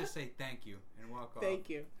you. And just say thank you. And walk off. Thank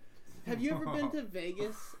you. Have you ever been to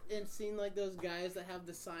Vegas and seen like those guys that have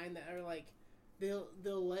the sign that are like, they'll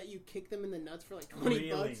let you kick them in the nuts for like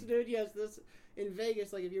 $20, dude? Yes, this in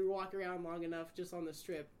Vegas. Like if you walk around long enough, just on the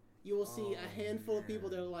strip, you will see a handful of people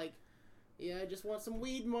that are like, yeah, I just want some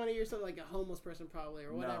weed money or something, like a homeless person probably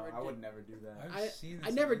or whatever. No, I would never do that.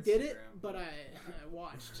 I never did it, but I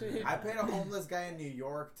watched. I paid a homeless guy in New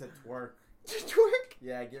York to twerk. To twerk?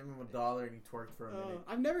 Yeah, I gave him $1 and he twerked for a minute.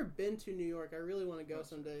 I've never been to New York. I really want to go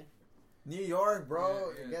someday. New York,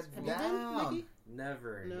 bro. Yeah, Get Have down. you been, Nicky?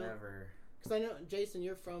 Never. Because I know, Jason,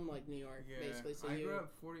 you're from like New York, basically. So I grew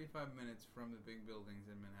up 45 minutes from the big buildings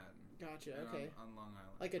in Manhattan. Gotcha. Okay. On Long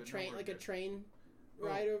Island. Like a But train, nowhere like a good. train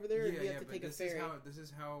ride over there. Or do you have to take a ferry? This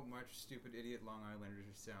is how much stupid idiot Long Islanders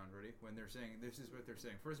sound. Ready? When they're saying this is what they're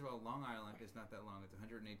saying. First of all, Long Island is not that long. It's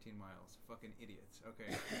 118 miles. Fucking idiots.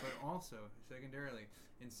 Okay. But also, secondarily,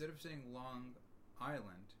 instead of saying Long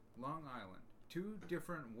Island, 2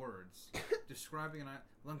 different words describing an island.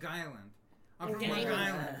 Long Island. I'm from Long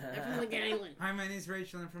Island. I'm from Long Island. Hi, my name's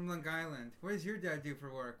Rachel. I'm from Long Island. What does your dad do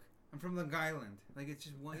for work? I'm from Long Island. Like, it's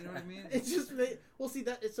just one, you know what I mean? It's just, well, see,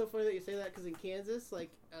 that it's so funny that you say that because in Kansas,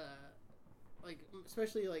 like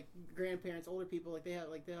especially like grandparents, older people, like they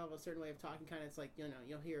have a certain way of talking. Kind of, it's like, you know,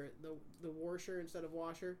 you'll hear the washer instead of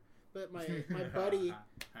washer. But my buddy,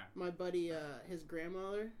 his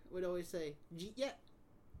grandmother would always say "Jeet yet,"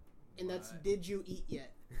 and that's "Did you eat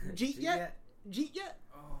yet?" Jeet yet? Jeet yet?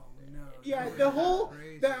 Oh no! Yeah,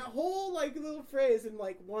 that whole like little phrase, and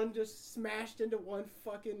like one just smashed into one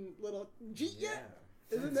fucking little "Jeet yet."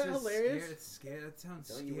 Isn't that hilarious? It's scary. That sounds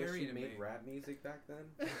Don't scary you wish you to made me. rap music back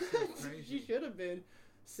then? Crazy. She should have been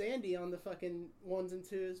Sandy on the fucking 1s and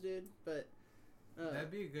 2s, dude. But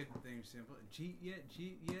that'd be a good thing. Simple. Cheat yet?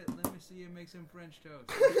 Let me see you make some French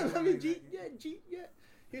toast. I mean, cheat yet.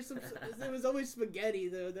 Here's some. It was always spaghetti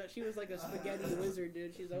though. That she was like a spaghetti wizard,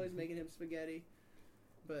 dude. She's always making him spaghetti.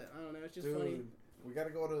 But I don't know. It's just funny. We gotta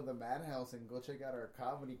go to the Madhouse and go check out our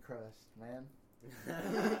comedy crush, man.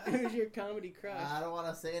 Who's your comedy crush? I don't want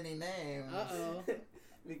to say any names. Uh-oh.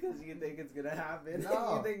 Because you think it's gonna happen.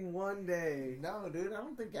 No. You think one day. No, dude, I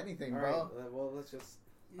don't think anything, All bro. right, well, let's just.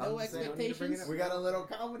 No I'm just saying, expectations? we got a little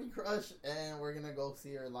comedy crush, and we're gonna go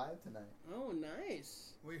see her live tonight. Oh,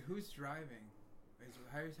 nice. Wait, who's driving?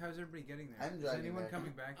 How's everybody getting there? I'm Is driving anyone back.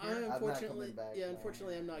 coming back I here? unfortunately, back, yeah, man.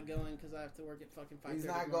 unfortunately, I'm not going because I have to work at fucking 5:30. He's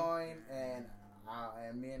not going, and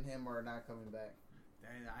me and him are not coming back.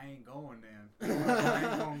 I ain't going then. I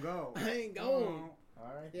ain't gonna go. I ain't going.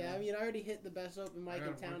 All right. Yeah, then. I mean, I already hit the best open mic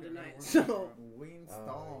in town tonight, work so.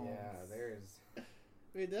 Weenstones. yeah, there's.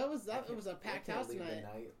 I mean, it was a packed house leave tonight.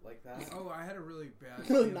 The night like that. Oh, I had a really bad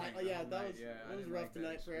Night, yeah, that was rough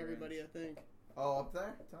tonight for everybody, I think. Oh, up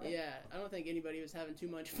there? Tonight? Yeah, I don't think anybody was having too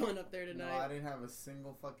much fun up there tonight. No, I didn't have a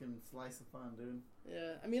single fucking slice of fun, dude.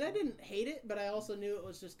 Yeah, I mean, I didn't hate it, but I also knew it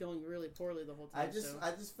was just going really poorly the whole time.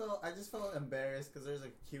 I just felt embarrassed because there's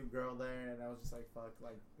a cute girl there, and I was just like, fuck,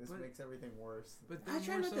 like this makes everything worse. But I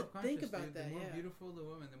try not to think about dude. that. The more yeah. beautiful the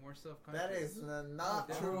woman, the more self-conscious. That is not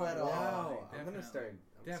Oh, true at all. Wow, I'm Definitely.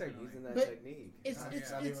 Start using that But technique.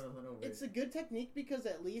 It's a good technique because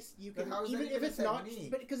at least you But can, how is even that if even it's a not,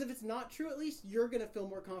 technique? but because if it's not true, at least you're gonna feel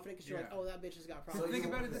more confident because you're Yeah. like, oh, that bitch has got So problems. think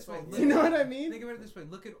about it this way. You know what I mean? Think about it this way.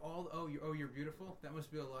 Look at all. You're beautiful. That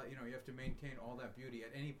must be a lot. You know, you have to maintain all that beauty.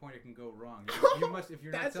 At any point, it can go wrong. You must. If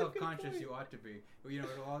you're not That's a good self-conscious, point. you ought to be. You know,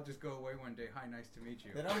 it'll all just go away one day. Hi, nice to meet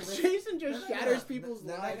you. Jason just shatters people's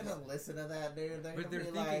They're lives. not gonna listen to that, dude. But they're be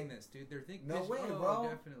thinking like, this, dude. They're thinking. No way, oh, bro.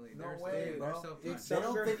 Definitely. No They're way, bro. self-conscious. They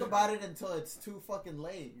don't think about it until it's too fucking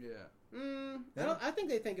late. Yeah. I think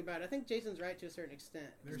they think about it. I think Jason's right to a certain extent.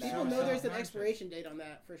 They're People so know there's an self-conscious. expiration date on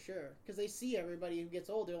that for sure because they see everybody who gets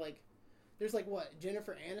old. They're like, there's like what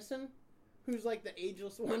Jennifer Aniston, who's like the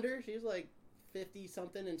ageless wonder. She's like 50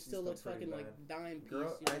 something and still still looks pretty fucking bad. like dime piece. Girl, you know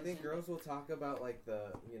I what think I'm saying? girls will talk about like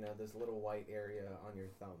the this little white area on your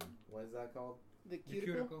thumb. What is that called? The The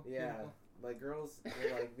cuticle. Yeah, like girls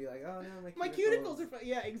will like be like, oh no, My cuticles are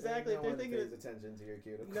yeah, exactly. No If they're one thinking pays it's, attention to your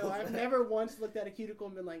cuticles. no, I've never once looked at a cuticle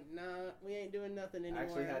and been like, nah, we ain't doing nothing I anymore.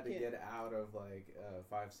 actually had to can't- get out of like a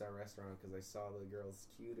 5-star restaurant because I saw the girls'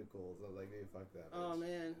 cuticles. I was like, dude, fuck that. Oh bitch.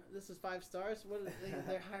 man, this is 5 stars. What is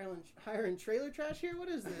they're hiring trailer trash here? What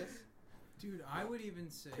is this? Dude, I would even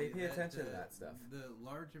say They pay that attention to the- that stuff. The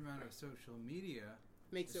large amount of social media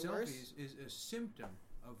Makes it selfies worse. is a symptom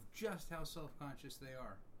of just how self-conscious they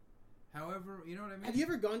are. However, you know what I mean? Have you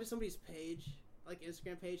ever gone to somebody's page, like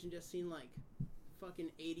Instagram page, and just seen like fucking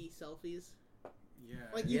 80 selfies? Yeah.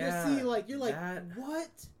 Like you Yeah, just see like you're like that- what?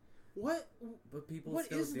 But people What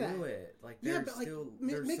still is do that? it. Like, Yeah, there's but like still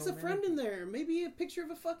mix there's so a friend many in there. Maybe a picture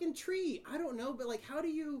of a fucking tree. I don't know, but like how do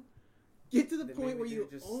you get to the That point maybe where you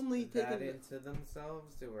they're just only take that a, into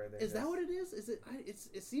themselves to where they Is that what it is? Is it?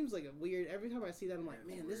 It seems like a weird. Every time I see that, I'm like,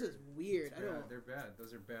 man, this is weird. It's I don't. bad. They're bad.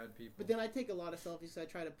 Those are bad people. But then I take a lot of selfies. So I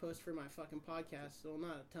try to post for my fucking podcast. Well,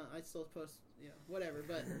 not a ton. I still post, whatever.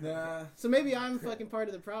 But Nah. so maybe I'm fucking part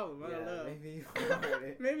of the problem. I Yeah, don't know. maybe you are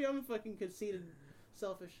it. Maybe I'm a fucking conceited,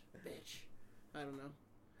 selfish bitch. I don't know.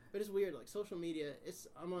 But it's weird. Like social media.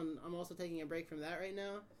 I'm also taking a break from that right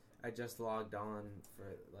now. I just logged on for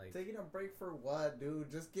like. Taking a break for what,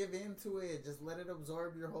 dude? Just give into it. Just let it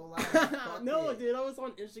absorb your whole life. Fuck No, it. dude, I was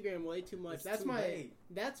on Instagram way too much. It's too late.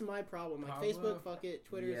 That's my problem. Like Pablo, Facebook, fuck it.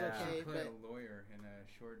 Twitter's Yeah. okay, You play but a lawyer in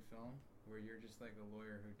a short film where you're just like a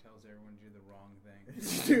lawyer who tells everyone to do the wrong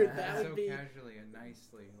thing. dude, that so would be casually and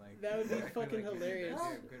nicely, like that would be I feel fucking like hilarious.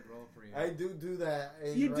 That'd be a good role for you. I do that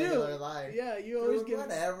in You do. regular life. Yeah, you Dude, always give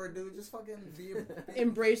whatever, dude. Just fucking be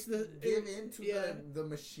embrace the give into yeah. the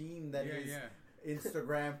machine that is yeah.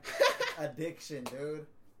 Instagram addiction, dude.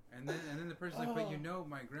 And then the person's like, but you know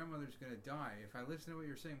my grandmother's gonna die. If I listen to what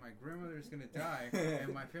you're saying, my grandmother's gonna die,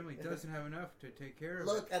 and my family doesn't have enough to take care of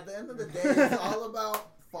Look, it. at the end of the day, it's all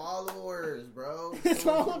about followers, bro. It's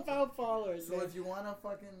So all if you- about followers. So man. if you want to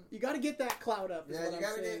fucking You got to get that cloud up. Is yeah, what you I'm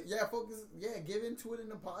gotta saying. get focus. Yeah, give into it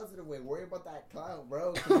in a positive way. Worry about that cloud,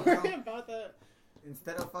 bro. 'Cause, Don't you know, worry about that.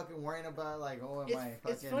 instead of fucking worrying about like, oh, am It's, I it's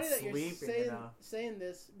fucking funny that you're sleeping? You know? saying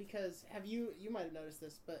this because you might have noticed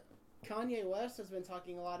this, but Kanye West has been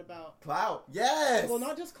talking a lot about Clout, yes. well,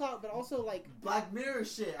 not just clout, but also like Black Mirror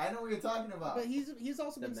shit. I know what you're talking about. But he's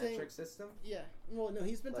also the been saying metric system. yeah. Well, no,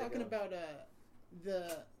 he's been Like talking a- about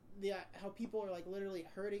the how people are like literally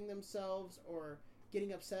hurting themselves or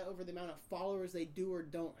getting upset over the amount of followers they do or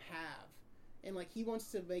don't have, and like he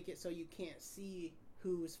wants to make it so you can't see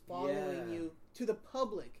who's following Yeah. you to the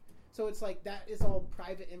public. So it's like that is all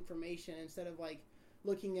private information instead of like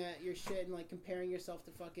looking at your shit and like comparing yourself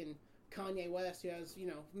to fucking Kanye West who has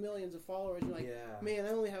millions of followers. You're like, Yeah. man, I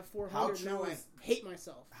only have 400. How Now true I is- hate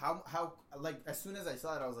myself. How like as soon as I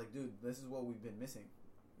saw it, I was like, dude, this is what we've been missing.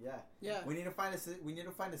 Yeah. Yeah. We need to find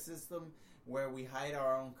a system where we hide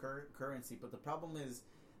our own currency. But the problem is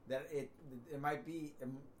that it might be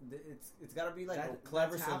it's got to be like a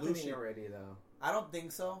clever that's happening solution already, though. I don't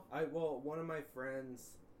think so. One of my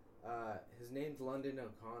friends, his name's London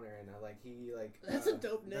O'Connor, and That's a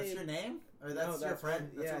dope name. That's your name, or No, that's your that's friend?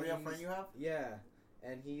 what- That's yeah, a real he's- friend you have. Yeah,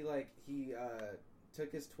 and he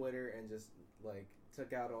took his Twitter and just like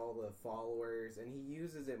took out all the followers, and he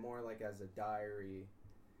uses it more like as a diary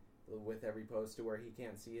with every post to where he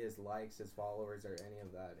can't see his likes, his followers, or any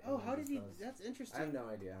of that. Oh, And how did just he? does- That's interesting. I have no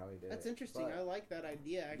idea how he did That's it. interesting. but- I like that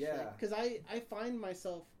idea actually. Yeah. Because I find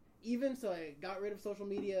myself even so I got rid of social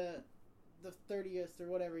media the 30th or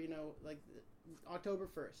whatever like October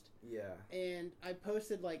 1st, Yeah. and I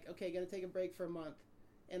posted like okay, gonna take a break for a month,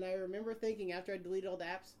 and I remember thinking after I deleted all the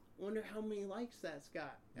apps, wonder how many likes that's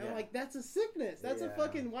got. And I'm Yeah. like, that's a sickness. That's a Yeah.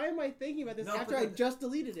 fucking. Why am I thinking about this No, after but I the- just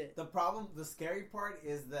deleted it? The scary part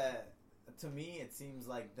is that to me it seems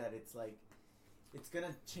like that it's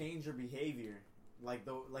gonna change your behavior.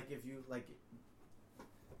 If you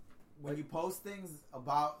when you post things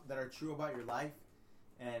about that are true about your life,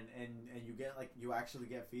 and you get like you actually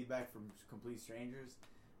get feedback from complete strangers,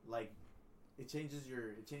 like it changes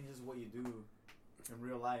what you do in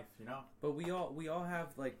real life, you know. But we all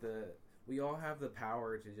have like the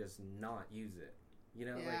power to just not use it, you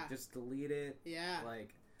know, like just delete it. Yeah.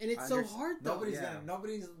 Like. And it's so hard though.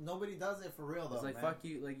 Nobody does it for real though. It's like, man. fuck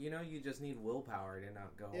you, like, you know, you just need willpower to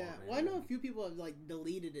not go. Yeah, well, I know a few people have like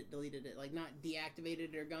deleted it, like not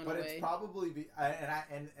deactivated it or gone away. But it's probably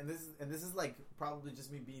this is like probably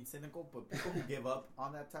just me being cynical. But people who give up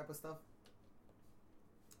on that type of stuff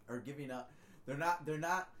are giving up. They're not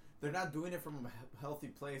doing it from a healthy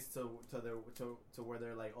place to where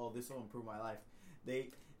they're like, oh, this will improve my life. They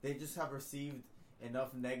just have received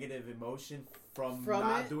enough negative emotion from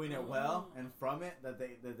not doing it well, and from it that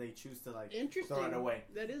they choose to like throw it away.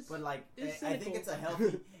 That is, but like I think it's a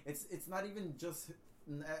healthy. it's not even just.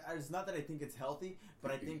 It's not that I think it's healthy,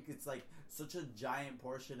 but I think it's like such a giant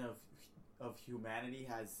portion of humanity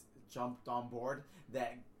has jumped on board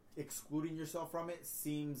that excluding yourself from it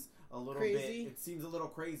seems a little crazy. It seems a little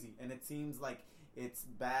crazy, and it seems like it's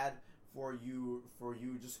bad. For you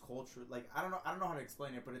just culture, like I don't know how to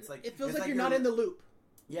explain it, but it's like it feels like you're not in the loop.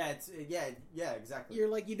 Yeah, exactly. You're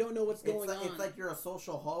like you don't know what's going on. It's like you're a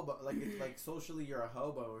social hobo, like it's like socially you're a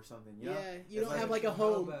hobo or something. You know? Yeah, you don't have like a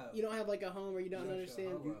home. You don't have like a home, or you don't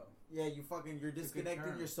understand. You're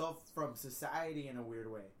disconnecting yourself from society in a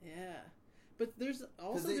weird way. Yeah, but there's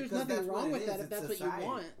nothing wrong with that if that's society. What you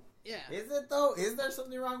want. Yeah. Is it though? Is there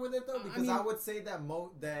something wrong with it though? Because I would say that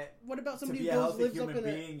what about somebody who lives up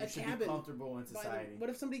in a should cabin? Be comfortable in society.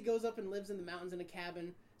 What if somebody goes up and lives in the mountains in a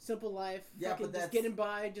cabin, simple life, but just getting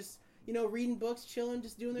by, just reading books, chilling,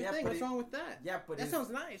 just doing their thing? What's wrong with that? Yeah, but that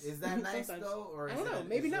sounds nice. Is that nice though, or I don't know?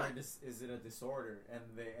 Maybe not. Is it a disorder, and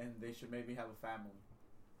they should maybe have a family?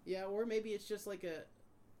 Yeah, or maybe it's just like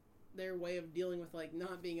their way of dealing with like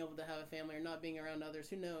not being able to have a family or not being around others.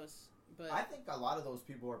 Who knows? But I think a lot of those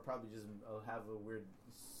people are probably just have a weird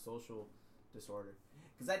social disorder,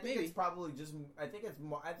 because I think it's probably just I think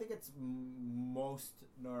it's most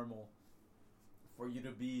normal for you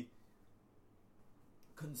to be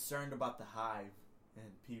concerned about the hive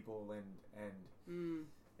and people and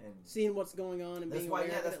seeing what's going on and that's being why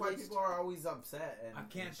aware that's of it, why people are always upset. And I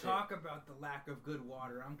can't talk about the lack of good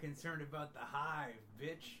water. I'm concerned about the hive,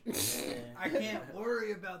 bitch. I can't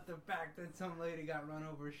worry about the fact that some lady got run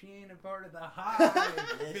over. She ain't a part of the hive,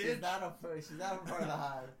 bitch. She's not a part of the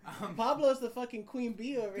hive. Pablo's the fucking queen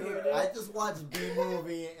bee over here, dude. I just watched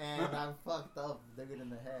B-Movie and I'm fucked up. They're in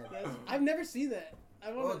the head. I've never seen that.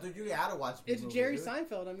 Dude, you gotta watch B-Movie. It's Jerry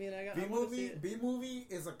Seinfeld. I mean, B-Movie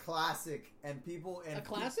is a classic, and a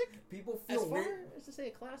classic. People feel weird. As far as to say a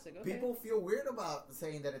classic. Okay. People feel weird about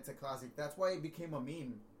saying that it's a classic. That's why it became a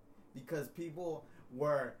meme, because people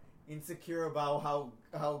were insecure about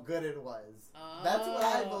how good it was. That's what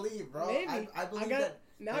I believe, bro. Maybe. I believe that.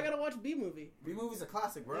 Now I gotta watch B-Movie. B-Movie's a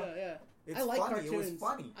classic, bro. Yeah. It's I like funny. cartoons. It was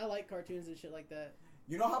funny. I like cartoons and shit like that.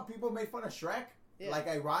 You know how people made fun of Shrek? Yeah. Like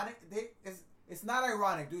ironic. It's not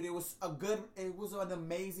ironic, dude. It was an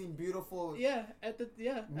amazing, beautiful movie,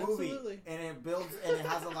 absolutely. And it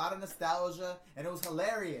has a lot of nostalgia, and it was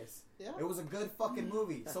hilarious. Yeah. It was a good fucking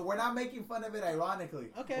movie. So we're not making fun of it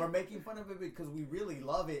ironically. Okay. We're making fun of it because we really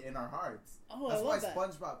love it in our hearts. Oh, that's I love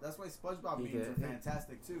that. That's why SpongeBob memes are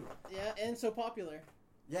fantastic too. Yeah, and so popular.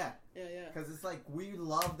 Yeah. Yeah. Because it's like we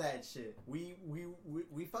love that shit. We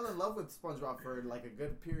fell in love with SpongeBob for like a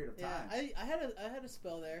good period of time. Yeah, I had a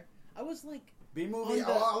spell there. I was like. B-Movie.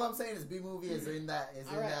 All I'm saying is B-Movie is in that.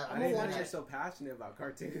 I didn't know you're so passionate about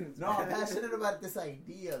cartoons. No, I'm passionate about this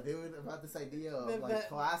idea, dude. About this idea of like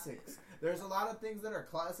classics. There's a lot of things that are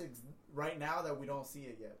classics right now that we don't see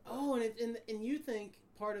it yet. Oh, and you think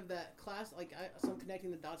part of that class, like so I'm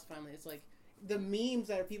connecting the dots finally. It's like the memes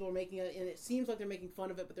that people are making, and it seems like they're making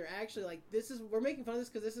fun of it, but they're actually like, we're making fun of this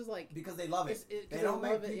because this is like because they love it. They don't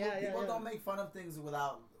make people don't make fun of things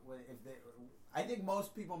without. I think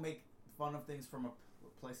most people make fun of things from a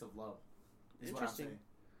place of love. Interesting.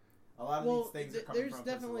 A lot of these things are coming there's from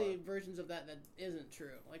definitely versions of that isn't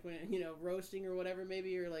true. Like when roasting or whatever,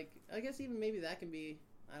 maybe, or like I guess even maybe that can be,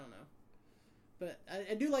 I don't know. But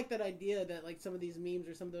I do like that idea that like some of these memes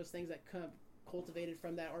or some of those things that come cultivated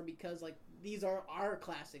from that, or because like these are our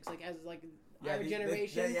classics, like as like our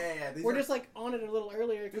generation. We're just like on it a little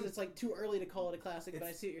earlier because it's like too early to call it a classic. But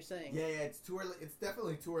I see what you're saying. Yeah, it's too early. It's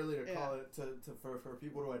definitely too early to call it for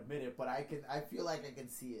people to admit it. But I feel like I can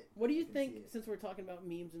see it. What do you think? Since we're talking about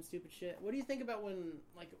memes and stupid shit, what do you think about when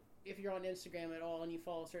like if you're on Instagram at all and you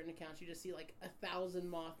follow certain accounts, you just see like 1,000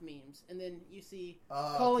 moth memes, and then you see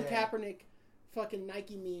Colin Kaepernick fucking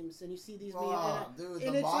Nike memes, and you see these Oh, memes. dude,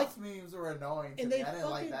 and the it's box memes were annoying to and me. they I didn't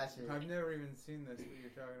like fucking- that shit. I've never even seen this. What you're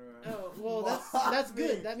talking about? Oh well, that's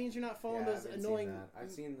good. That means you're not following those annoying.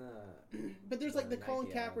 I've seen the. But there's like the Colin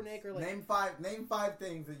Nike ads. Kaepernick or like. Name five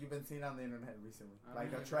things that you've been seeing on the internet recently, I don't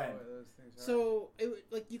like a even trend. know what those things are. So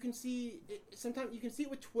like you can see it, sometimes you can see it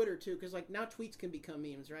with Twitter too, because like now tweets can become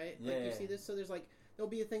memes, right? Like you Yeah. see this, so there's like there'll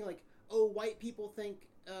be a thing like, oh, white people think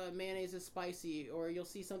mayonnaise is spicy, or you'll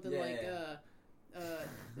see something like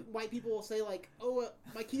white people will say like, oh,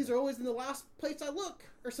 my keys are always in the last place I look,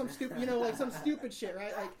 or some stupid, like some stupid shit,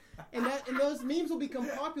 right? Like, and those memes will become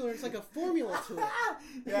popular. It's like a formula to it.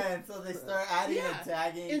 Yeah, and so they start adding and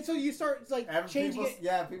tagging. And so you start like changing people, it.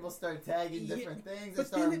 Yeah, people start tagging different things. They but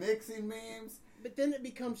start then mixing memes. But then it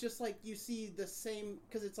becomes just like you see the same,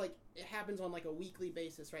 because it's like it happens on like a weekly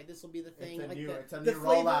basis, right? This will be the thing. It's a like new, the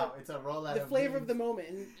flavor, rollout. It's a rollout. the flavor memes. of the moment,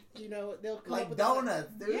 and they'll come like up with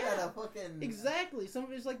donuts, this, dude. yeah, At a fucking exactly. Some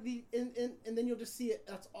of it's like and then you'll just see it.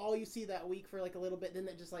 That's all you see that week for like a little bit. Then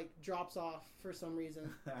it just like drops off for some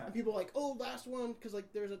reason, and people are like, oh, last one, because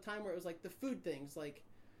like there was a time where it was like the food things, like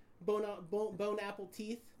bone apple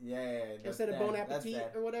teeth, instead of bone apple teeth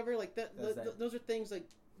or whatever. Like that. Those are things like.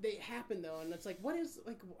 They happen though, and it's like, what is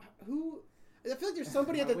like who? I feel like there's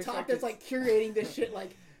somebody at the top that's like curating this shit.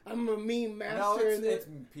 Like, I'm a meme master. No, it's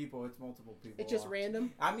people. It's multiple people. It's just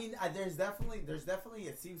random. I mean, there's definitely.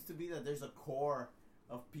 It seems to be that there's a core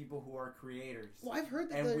of people who are creators. Well, I've heard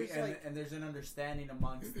that and there's an understanding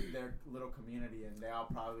amongst their little community, and they all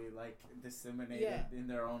probably like disseminate it in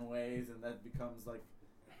their own ways, and that becomes like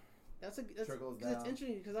trickles down. It's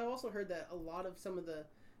interesting because I've also heard that a lot of some of the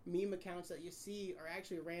meme accounts that you see are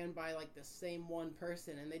actually ran by like the same one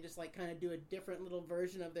person, and they just like kind of do a different little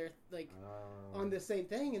version of their like on the same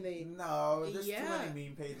thing, and they there's too many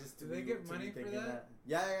meme pages to do they get money for that?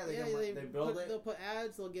 Yeah, they build it. They'll put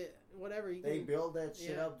ads, they'll get whatever. They build that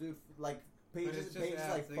shit up, dude. Like pages ads.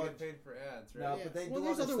 like they fuck. get paid for ads, right? No, but they do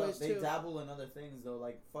other stuff. They dabble in other things though,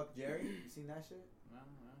 like fuck Jerry. You seen that shit? No.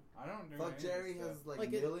 I don't do Fuck Jerry has like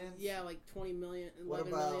millions. Like 20 million, 11 what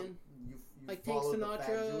about million. You like Tank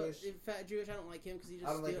Sinatra, Fat Jewish. I don't like him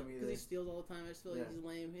because he steals all the time. I just feel like he's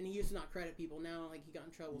lame, and he used to not credit people. Now like he got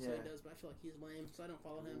in trouble, so he does. But I feel like he's lame, so I don't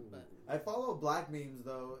follow him. But I follow black memes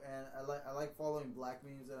though, and I like following black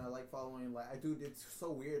memes, and I like following dude. It's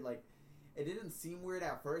so weird. Like it didn't seem weird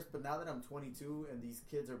at first, but now that I'm 22 and these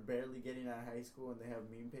kids are barely getting out of high school and they have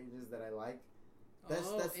meme pages that I like.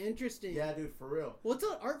 That's interesting. Yeah, dude, for real. Well, it's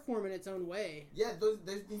an art form in its own way. Yeah,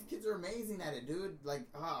 these kids are amazing at it, dude. Like,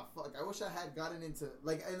 fuck, I wish I had gotten into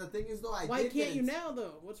like. And the thing is, though, why can't you now,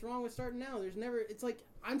 though? What's wrong with starting now? There's never. It's like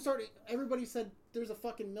I'm starting. Everybody said there's a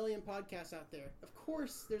fucking million podcasts out there. Of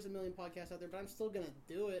course, there's a million podcasts out there, but I'm still gonna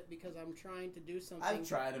do it because I'm trying to do something. I've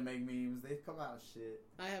tried to make memes. They come out shit.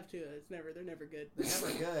 I have too. They're never good. They're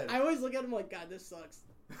never good. I always look at them like, God, this sucks.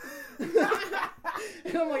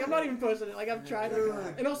 And I'm like, I'm not even posting it. Like, I'm trying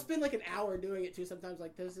to, and I'll spend like an hour doing it too. Sometimes,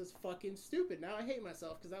 like, this is fucking stupid. Now I hate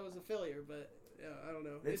myself because that was a failure. But I don't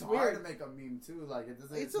know. It's hard weird to make a meme too. Like,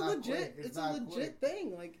 it's a legit. It's a legit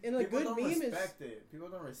thing. Like, and a good meme is. People don't respect it. People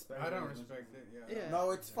don't respect it. I don't respect it. Yeah.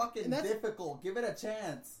 No, it's fucking difficult. Give it a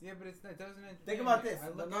chance. Yeah, but it doesn't. Think about this.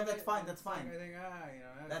 No, that's fine. That's fine. I think,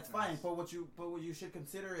 that's fine. But what you should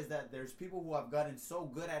consider is that there's people who have gotten so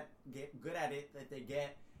good at it that they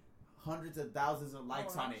get hundreds of thousands of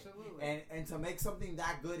likes on it, and to make something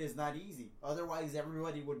that good is not easy. Otherwise,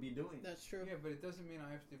 everybody would be doing it. That's true. Yeah, but it doesn't mean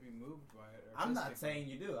I have to be moved by it. I'm not saying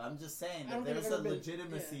you do. I'm just saying that there's a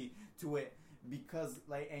legitimacy to it because,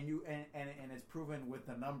 like, and it's proven with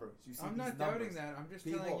the numbers. You see, I'm not doubting that. I'm just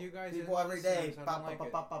telling you guys. People every day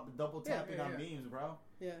double tapping on memes, bro.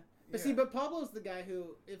 Yeah. But see, Pablo's the guy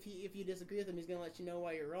who, if you disagree with him, he's gonna let you know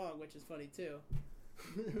why you're wrong, which is funny too.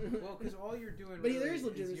 Well, because all you're doing, but there is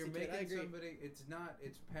legitimacy. You're making somebody. It's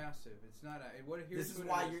passive. It's not. This is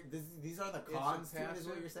why these are the cons to it, is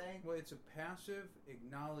what you're saying. Well, it's a passive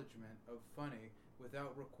acknowledgement of funny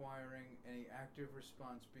without requiring any active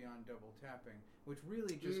response beyond double tapping, which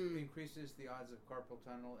really just increases the odds of carpal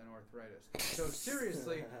tunnel and arthritis. So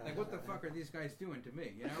seriously, like, what the fuck are these guys doing to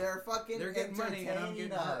me? You know, they're getting money and I'm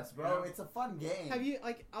getting us, bro. You know? It's a fun game. Have you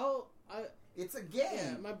It's a game.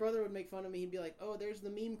 Yeah, my brother would make fun of me. He'd be like, "Oh, there's the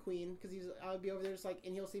meme queen," because I would be over there just like,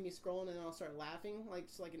 and he'll see me scrolling, and I'll start laughing like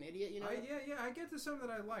an idiot, you know? Yeah, I get to some that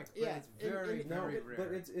I like, but yeah, it's very rare.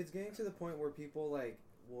 But it's getting to the point where people like,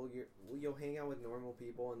 you'll hang out with normal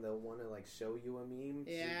people, and they'll want to like show you a meme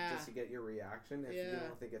just to get your reaction. If you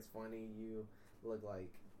don't think it's funny, you look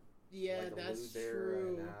like a that's loser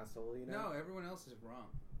true. or an asshole. You know? No, everyone else is wrong.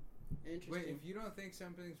 Interesting. Wait, if you don't think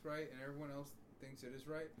something's right and everyone else thinks it is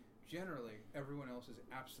right, generally everyone else is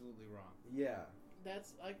absolutely wrong. Yeah.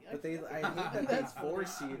 That's I But I hate that they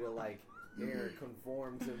force you to like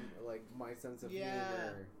conform to like my sense of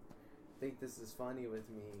humor. Think this is funny with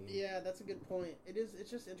me. Yeah, that's a good point.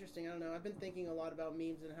 It's just interesting. I don't know. I've been thinking a lot about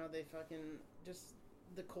memes and how they fucking just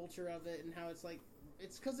the culture of it and how it's like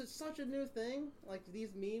it's because it's such a new thing. Like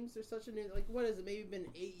these memes, they're such a new. Like what is it? Maybe been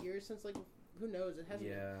 8 years since like who knows? It hasn't.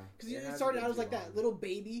 Yeah. Because it started out as like that little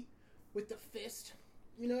baby with the fist.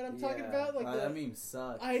 You know what I'm talking about? Like that meme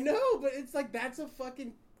sucks. I know, but it's like that's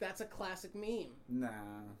a classic meme. Nah.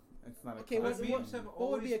 It's not okay, a classic. Memes have what would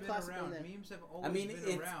always be a been classic around. one then? Memes have always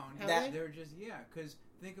been around. They're just because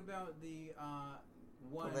think about the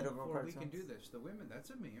one political for cartoons. We Can Do This. The women,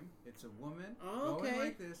 that's a meme. It's a woman okay. going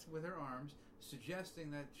like this with her arms,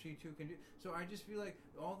 suggesting that she too can do. So I just feel like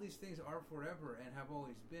all these things are forever and have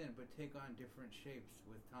always been, but take on different shapes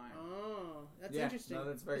with time. Oh, that's interesting. No,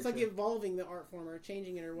 that's very it's true. like evolving the art form or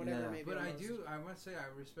changing it or whatever. Maybe. But almost. I must say, I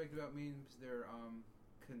respect about memes. They're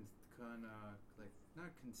like not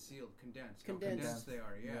concealed, condensed. How condensed they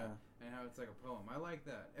are, and how it's like a poem. I like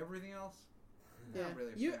that. Everything else, not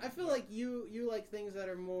really. I feel like you like things that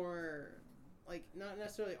are more like not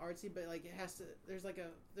necessarily artsy, but like it has to. There's like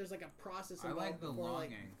a process. I like the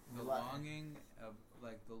longing, like, longing of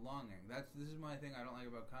like the longing. This is my thing I don't like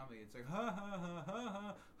about comedy. It's like ha ha ha ha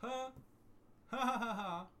ha ha ha ha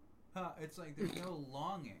ha ha. It's like there's no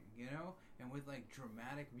longing, you know. And with like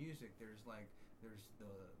dramatic music, there's like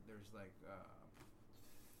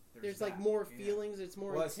more feelings. It's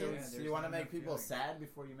more intense. So you want to make people sad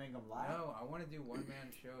before you make them laugh? No, I want to do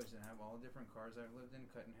one-man shows and have all the different cars I've lived in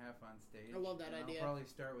cut in half on stage. I love that idea. I'll probably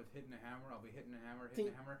start with hitting a hammer. I'll be hitting a hammer,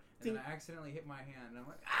 and then I accidentally hit my hand, and I'm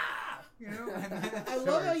like, ah! You know? And then I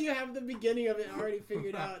love how you have the beginning of it already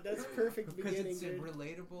figured out. That's perfect beginning, because it's a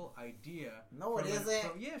relatable idea. No, it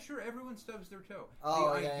isn't. Yeah, sure, everyone stubs their toe.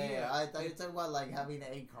 Oh, yeah. I thought you were talking about, like, having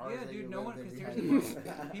 8 cars. Yeah, dude, no one, because here's the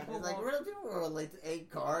thing. People like, where do people relate to 8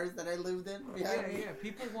 cars that I lived in? Yeah,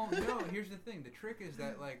 people won't know. Here's the thing. The trick is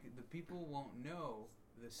that, like, the people won't know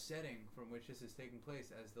the setting from which this is taking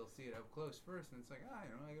place as they'll see it up close first, and it's like, I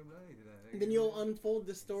can relate to that. Then you'll unfold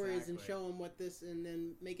the stories and show them what this, and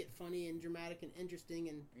then make it funny and dramatic and interesting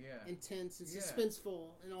and intense and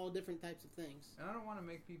suspenseful and all different types of things. And I don't want to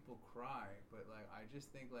make people cry, but like I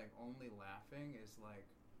just think like only laughing is like,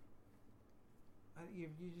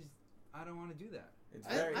 I don't want to do that. It's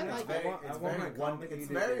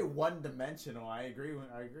very one-dimensional. I agree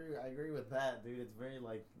with that, dude. It's very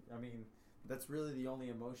like, I mean, that's really the only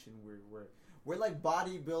emotion we're like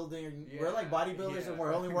bodybuilding. Yeah, we're like bodybuilders, and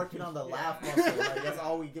we're only working on the laugh muscle. Like, that's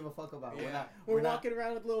all we give a fuck about. Yeah. We're walking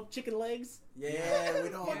around with little chicken legs. Yeah, we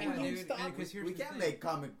don't. We can't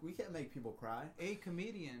make people cry. A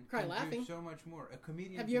comedian cry can laughing do so much more. A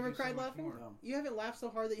comedian. Have you ever cried so laughing? No. You haven't laughed so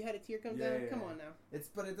hard that you had a tear come down. Come on now.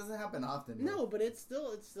 But it doesn't happen often. No, but it's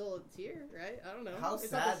still a tear, right? I don't know. How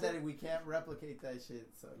sad that we can't replicate that shit.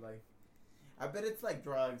 So like. I bet it's like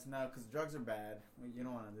drugs now, because drugs are bad. You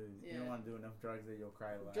don't want to do. You don't want to do enough drugs that you'll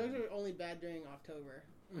cry a lot. Drugs are only bad during October.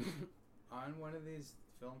 On one of these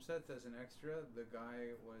film sets, as an extra, the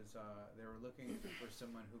guy was. They were looking for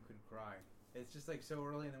someone who could cry. It's just like so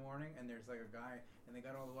early in the morning, and there's like a guy, and they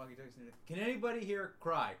got all the walkie-talkies. And can anybody here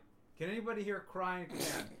cry? Can anybody here cry?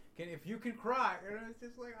 If you can cry, and it's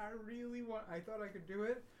just like I really want. I thought I could do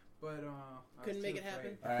it, but couldn't make it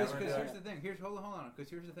happen. Because here's the thing. Hold on.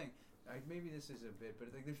 Because here's the thing. Maybe this is a bit, but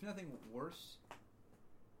like, there's nothing worse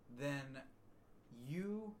than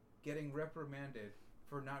you getting reprimanded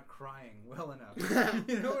for not crying well enough.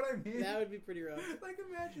 You know what I mean? That would be pretty rough. Like,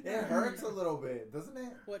 imagine that. It hurts a little bit, doesn't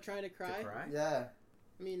it? What, trying to cry? Yeah.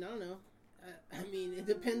 I mean, I don't know. I mean, it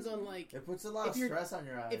depends on, like... It puts a lot of stress on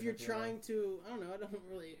your eyes. If you're trying to... I don't know.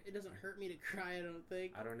 It doesn't hurt me to cry, I don't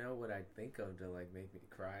think. I don't know what I'd think of to, like, make me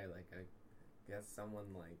cry. Like, I guess someone,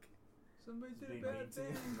 like... Somebody said a bad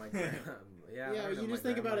thing. You just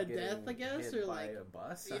think about a death, I guess, or like a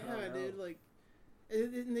bus. Yeah, dude. Like,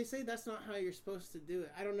 and they say that's not how you're supposed to do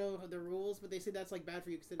it. I don't know the rules, but they say that's like bad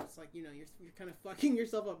for you because it's like you're kind of fucking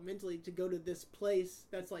yourself up mentally to go to this place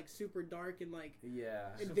that's like super dark and like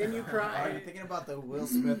and then you cry. Are you thinking about the Will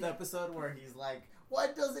Smith episode where he's like, "Why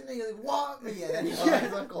doesn't he want me?" And then he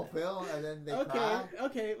calls Uncle Phil, and then they cry.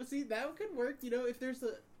 Okay. Well, see, that could work. You know, if there's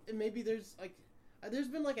maybe there's like. There's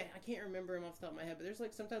been like I can't remember him off the top of my head, but there's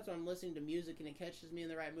like sometimes when I'm listening to music and it catches me in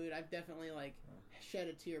the right mood, I've definitely like shed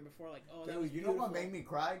a tear before. Like, oh, that was beautiful. You know what made me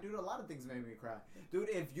cry, dude? A lot of things made me cry, dude.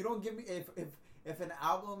 If you don't give me if an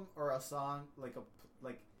album or a song like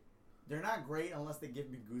they're not great unless they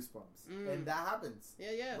give me goosebumps, and that happens.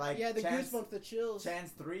 Yeah. Like the goosebumps, the chills.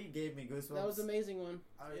 Chance 3 gave me goosebumps. That was an amazing one.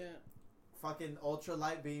 fucking Ultra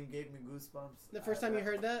Light Beam gave me goosebumps. The first time you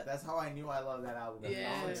heard that? That's how I knew I love that album. The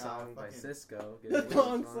Yeah. thong song by Cisco. The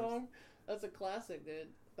thong song. That's a classic, dude.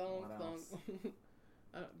 Thong.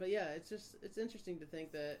 But yeah, it's interesting to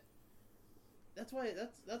think that. That's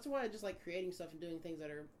why I just like creating stuff and doing things that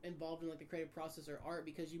are involved in like the creative process or art,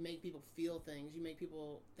 because you make people feel things, you make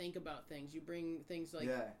people think about things, you bring things like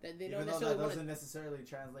that they don't necessarily that doesn't necessarily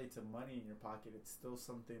translate to money in your pocket. It's still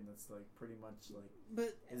something that's like pretty much like,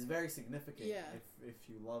 but it's very significant. Yeah, if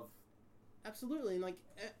you love. Absolutely, and like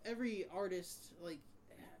every artist, like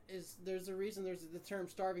there's a reason there's the term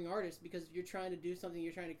starving artist, because you're trying to do something,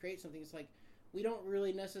 you're trying to create something. It's like we don't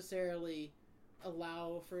really necessarily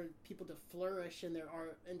allow for people to flourish in their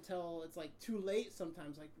art until it's like too late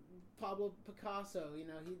sometimes. Like Pablo Picasso, you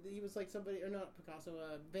know, he was like somebody, or not Picasso,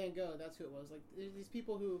 Van Gogh, that's who it was. Like these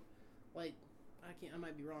people who like I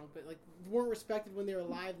might be wrong, but like weren't respected when they were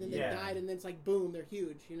alive, then they died, and then it's like boom, they're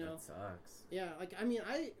huge, you know. That sucks. Yeah, like I mean,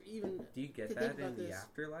 I even do you get that in the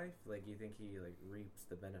afterlife? Like, you think he like reaps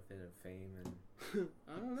the benefit of fame and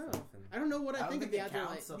I don't know. I don't know what I think of the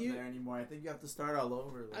afterlife. Up there anymore. I think you have to start all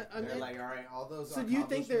over. Like, they're like, all right, all those. So do you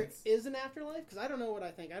think there is an afterlife? Because I don't know what I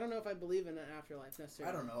think. I don't know if I believe in an afterlife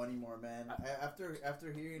necessarily. I don't know anymore, man.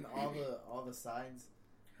 After hearing all the sides,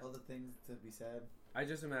 all the things to be said. I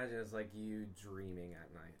just imagine it's like you dreaming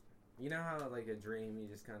at night. You know how like a dream, you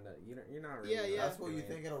just kind of you're not really. Yeah. That's what you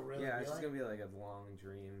think it'll really. Yeah, be it's just like? gonna be like a long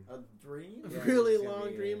dream. A dream? Yeah, really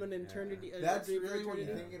long dream, an eternity. That's really what you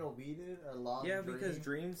think it'll be, dude. A long. Yeah, dream? Because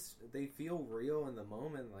dreams, they feel real in the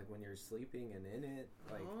moment, like when you're sleeping and in it.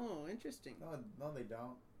 Like, oh, interesting. No, they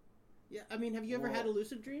don't. Yeah, I mean, have you ever had a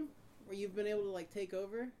lucid dream where you've been able to like take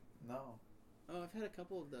over? No. Oh, I've had a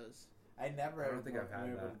couple of those. I don't think I've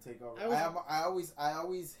had that. To take over. I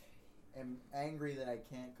always am angry that I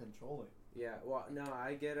can't control it. Yeah, well, no,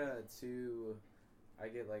 I get two,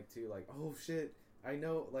 like, oh shit, I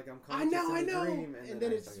know, like, I'm conscious in the dream, and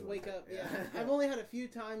then it's just wake up. Yeah. I've only had a few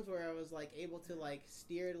times where I was like able to like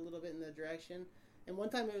steer it a little bit in the direction, and one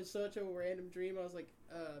time it was such a random dream. I was like,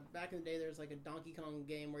 back in the day, there was like a Donkey Kong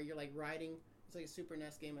game where you're like riding. It's like a Super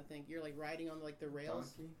NES game, I think. You're like riding on like the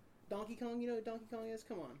rails. Donkey Kong, you know what Donkey Kong is?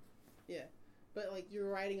 Come on. Yeah. But like you're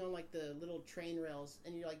riding on like the little train rails,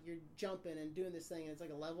 and you're jumping and doing this thing, and it's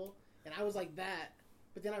like a level. And I was like that,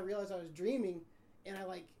 but then I realized I was dreaming, and I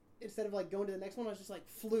like, instead of like going to the next one, I was just like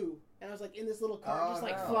flew, and I was like in this little car,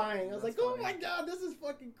 flying. I was like, oh my god, this is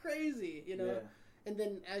fucking crazy, you know. Yeah. And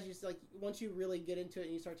then as you like, once you really get into it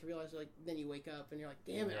and you start to realize, like, then you wake up and you're like,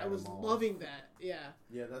 damn it, I was loving that. Yeah.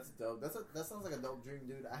 Yeah, that's dope. That sounds like a dope dream,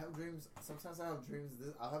 dude. I have dreams. Sometimes I have dreams.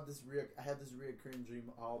 I have this reoccurring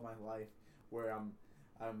dream all my life where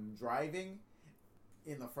I'm driving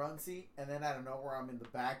in the front seat, and then I don't know where I'm in the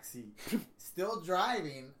back seat, still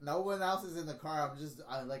driving. No one else is in the car.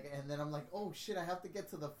 And then I'm like, oh shit, I have to get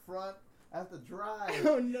to the front. I have to drive.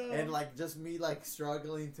 Oh no! And like just me like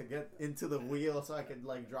struggling to get into the wheel so I can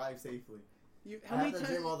like drive safely. I have that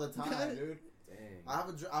dream all the time, dude. Dang. I have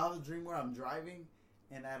a dream where I'm driving,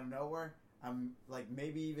 and out of nowhere, I'm like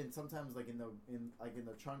maybe even sometimes like in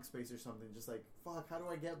the trunk space or something, just like fuck, how do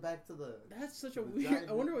I get back to the? That's such a weird.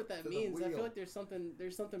 I wonder what that means. I feel like there's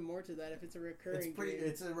something more to that if it's a recurring. Dream.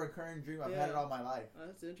 It's a recurring dream. I've had it all my life. Oh,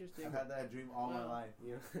 that's interesting. I've had that dream all my life.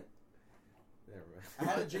 Yeah. I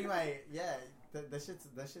had a dream. That shit's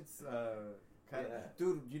kind of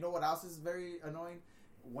dude. You know what else is very annoying?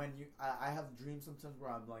 When I have dreams sometimes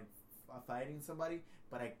where I'm like fighting somebody,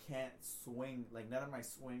 but I can't swing. Like none of my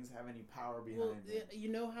swings have any power behind them. You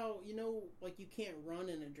know how like you can't run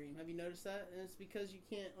in a dream. Have you noticed that? And it's because you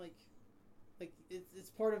can't like it's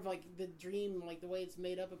part of like the dream, like the way it's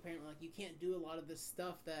made up. Apparently, like you can't do a lot of this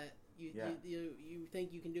stuff that you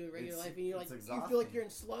think you can do in regular life, and you're like you feel like you're in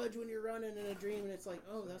sludge when you're running in a dream, and it's like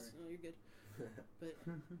you're good. But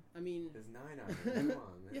I mean, there's 9 out here. Come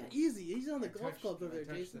on, man. Yeah, easy. He's on the golf club over there,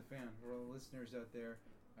 Jason. The fan. For all the listeners out there,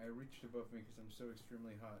 I reached above me because I'm so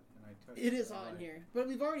extremely hot, and I touched. It is hot in here, but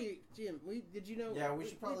we've already, Jim. Did you know? Yeah, we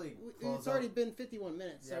should probably. It's already been 51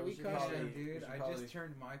 minutes, so we covered. Dude, I just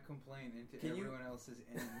turned my complaint into everyone else's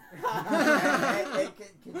end. Hey,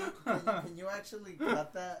 can you actually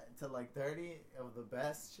cut that to like 30 of the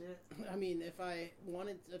best shit? I mean, if I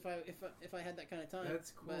wanted, if I had that kind of time,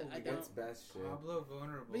 that's cool. But I don't. What's best shit? Pablo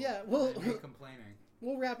vulnerable. But yeah, complaining.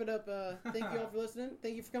 We'll wrap it up. Thank you all for listening.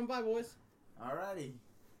 Thank you for coming by, boys. Alrighty.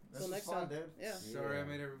 Until next time, dude. Yeah. Sorry, I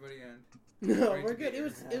made everybody end. No, we're good. It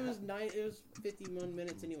was 51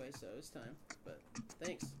 minutes anyway, so it's time. But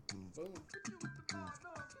thanks. Boom.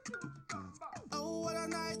 Oh what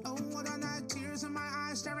a night, tears in my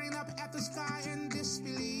eyes, staring up at the sky in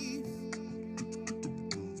disbelief.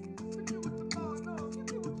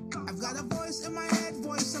 I've got Got a voice in my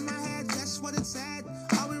head, that's what it said.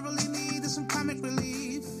 All we really need is some comic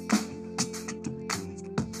relief.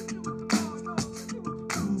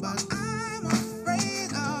 But I'm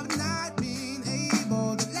afraid of not being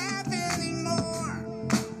able to laugh anymore.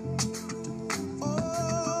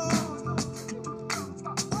 Oh,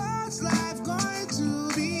 what's life going to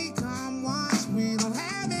become once we don't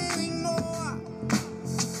have any more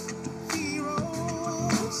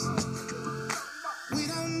heroes? We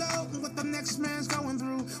don't know what the next man's going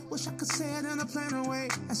through. Wish I could say it in a plainer way.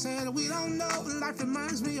 I said we don't know. Life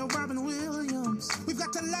reminds me of Robin Williams. We've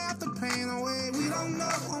got to laugh the pain away. We don't know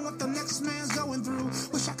what the next man's going through.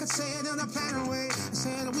 Wish I could say it in a plainer way. I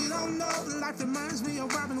said we don't know. Life reminds me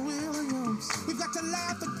of Robin Williams. We've got to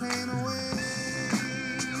laugh the pain away.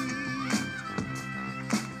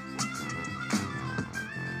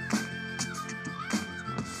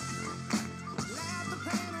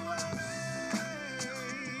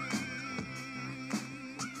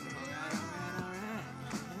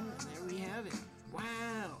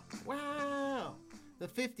 The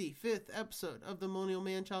 55th episode of the Millennial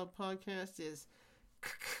Manchild Podcast is...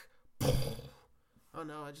 Oh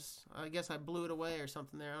no, I guess I blew it away or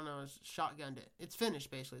something there. I don't know, I just shotgunned it. It's finished,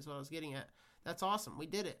 basically, is what I was getting at. That's awesome. We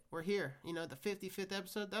did it. We're here. You know, the 55th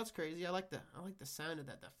episode, that's crazy. I like the sound of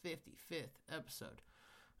that. The 55th episode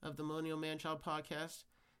of the Millennial Manchild Podcast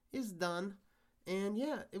is done. And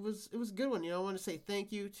yeah, it was a good one. You know, I want to say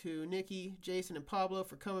thank you to Nicky, Jason, and Pablo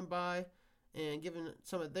for coming by and giving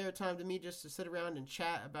some of their time to me just to sit around and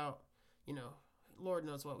chat about, you know, Lord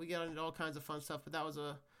knows what. We got into all kinds of fun stuff, but that was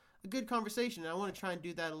a good conversation. And I want to try and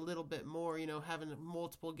do that a little bit more, you know, having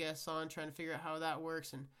multiple guests on, trying to figure out how that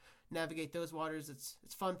works and navigate those waters. It's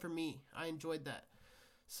fun for me. I enjoyed that.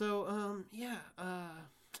 So,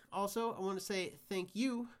 also, I want to say thank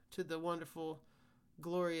you to the wonderful,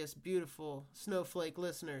 glorious, beautiful snowflake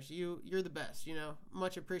listeners. You're the best, you know,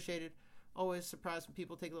 much appreciated. Always surprised when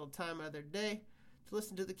people take a little time out of their day to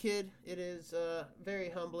listen to the kid. It is very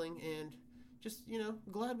humbling and just, you know,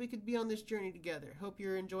 glad we could be on this journey together. Hope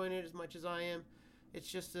you're enjoying it as much as I am. It's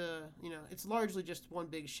just, you know, it's largely just one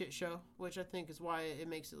big shit show, which I think is why it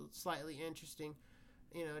makes it slightly interesting.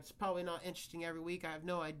 You know, it's probably not interesting every week. I have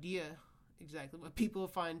no idea exactly what people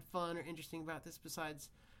find fun or interesting about this besides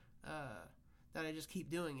that I just keep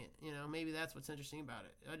doing it. You know, maybe that's what's interesting about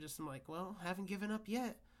it. I'm like, well, haven't given up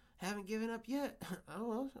yet. Oh,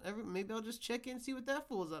 well, maybe I'll just check in and see what that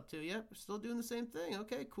fool's up to. Yep, still doing the same thing.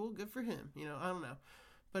 Okay, cool, good for him. You know, I don't know.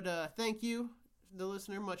 But thank you, the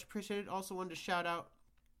listener, much appreciated. Also wanted to shout out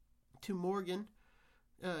to Morgan.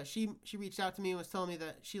 She reached out to me and was telling me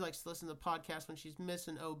that she likes to listen to the podcast when she's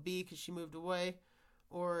missing OB because she moved away.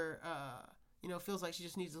 Or, you know, feels like she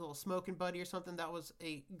just needs a little smoking buddy or something. That was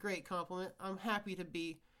a great compliment. I'm happy to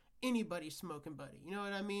be anybody's smoking buddy. You know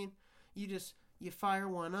what I mean? You fire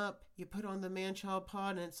one up, you put on the Manchild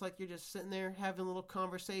Pod, and it's like you're just sitting there having a little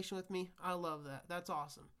conversation with me. I love that. That's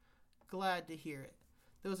awesome. Glad to hear it.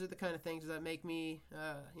 Those are the kind of things that make me,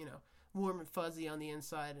 you know, warm and fuzzy on the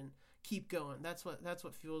inside and keep going. That's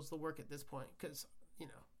what fuels the work at this point. Because, you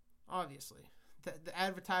know, obviously, the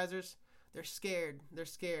advertisers, they're scared. They're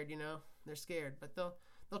scared, you know. They're scared, but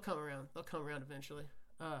they'll come around. They'll come around eventually.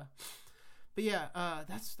 But yeah,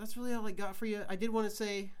 that's really all I got for you. I did want to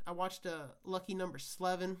say I watched Lucky Number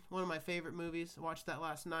 11, one of my favorite movies. I watched that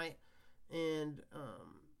last night, and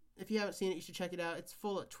if you haven't seen it, you should check it out. It's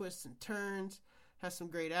full of twists and turns, has some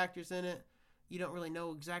great actors in it. You don't really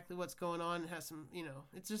know exactly what's going on. It has some, you know,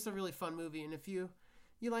 it's just a really fun movie. And if you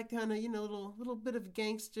like kind of, you know, little bit of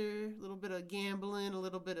gangster, a little bit of gambling, a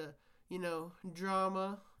little bit of, you know,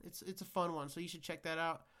 drama, it's a fun one. So you should check that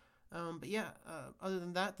out. But yeah, other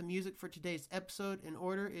than that, the music for today's episode in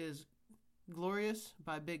order is Glorious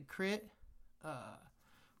by Big Crit.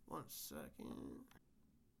 1 second.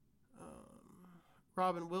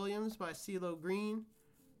 Robin Williams by CeeLo Green.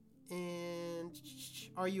 And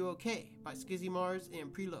Are You Okay by Skizzy Mars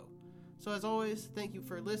and Prelo. So as always, thank you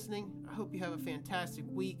for listening. I hope you have a fantastic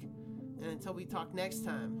week. And until we talk next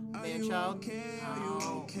time, Manchild. Okay? Are you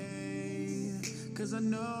okay? 'Cause I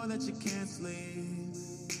know that you can't sleep.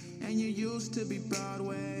 And you used to be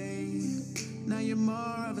Broadway, now you're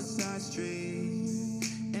more of a side street.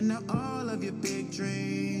 And now all of your big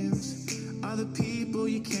dreams are the people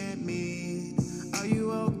you can't meet. Are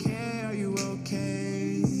you okay? Are you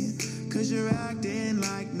okay? 'Cause you're acting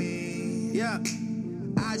like me. Yeah,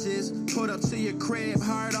 I just pulled up to your crib,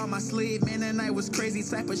 heart on my sleeve. Man, that night was crazy,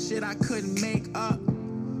 type of shit I couldn't make up.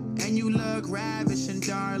 And you look ravishing,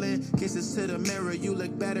 darling. Kisses to the mirror, you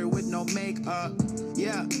look better with no makeup.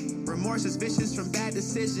 Yeah, remorse is vicious from bad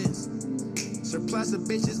decisions. Surplus of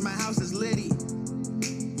bitches, my house is litty.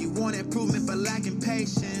 You want improvement but lacking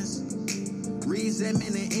patience.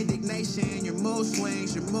 Resentment and indignation, your mood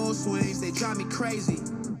swings, they drive me crazy.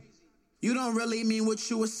 You don't really mean what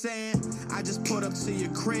you were saying. I just pulled up to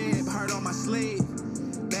your crib, heart on my sleeve.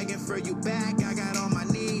 Begging for you back, I got on my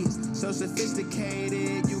knees. So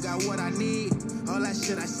sophisticated, you got what I need. All that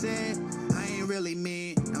shit I said, I ain't really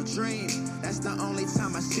mean. Now dream, that's the only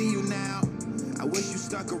time I see you now. I wish you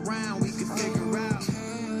stuck around, we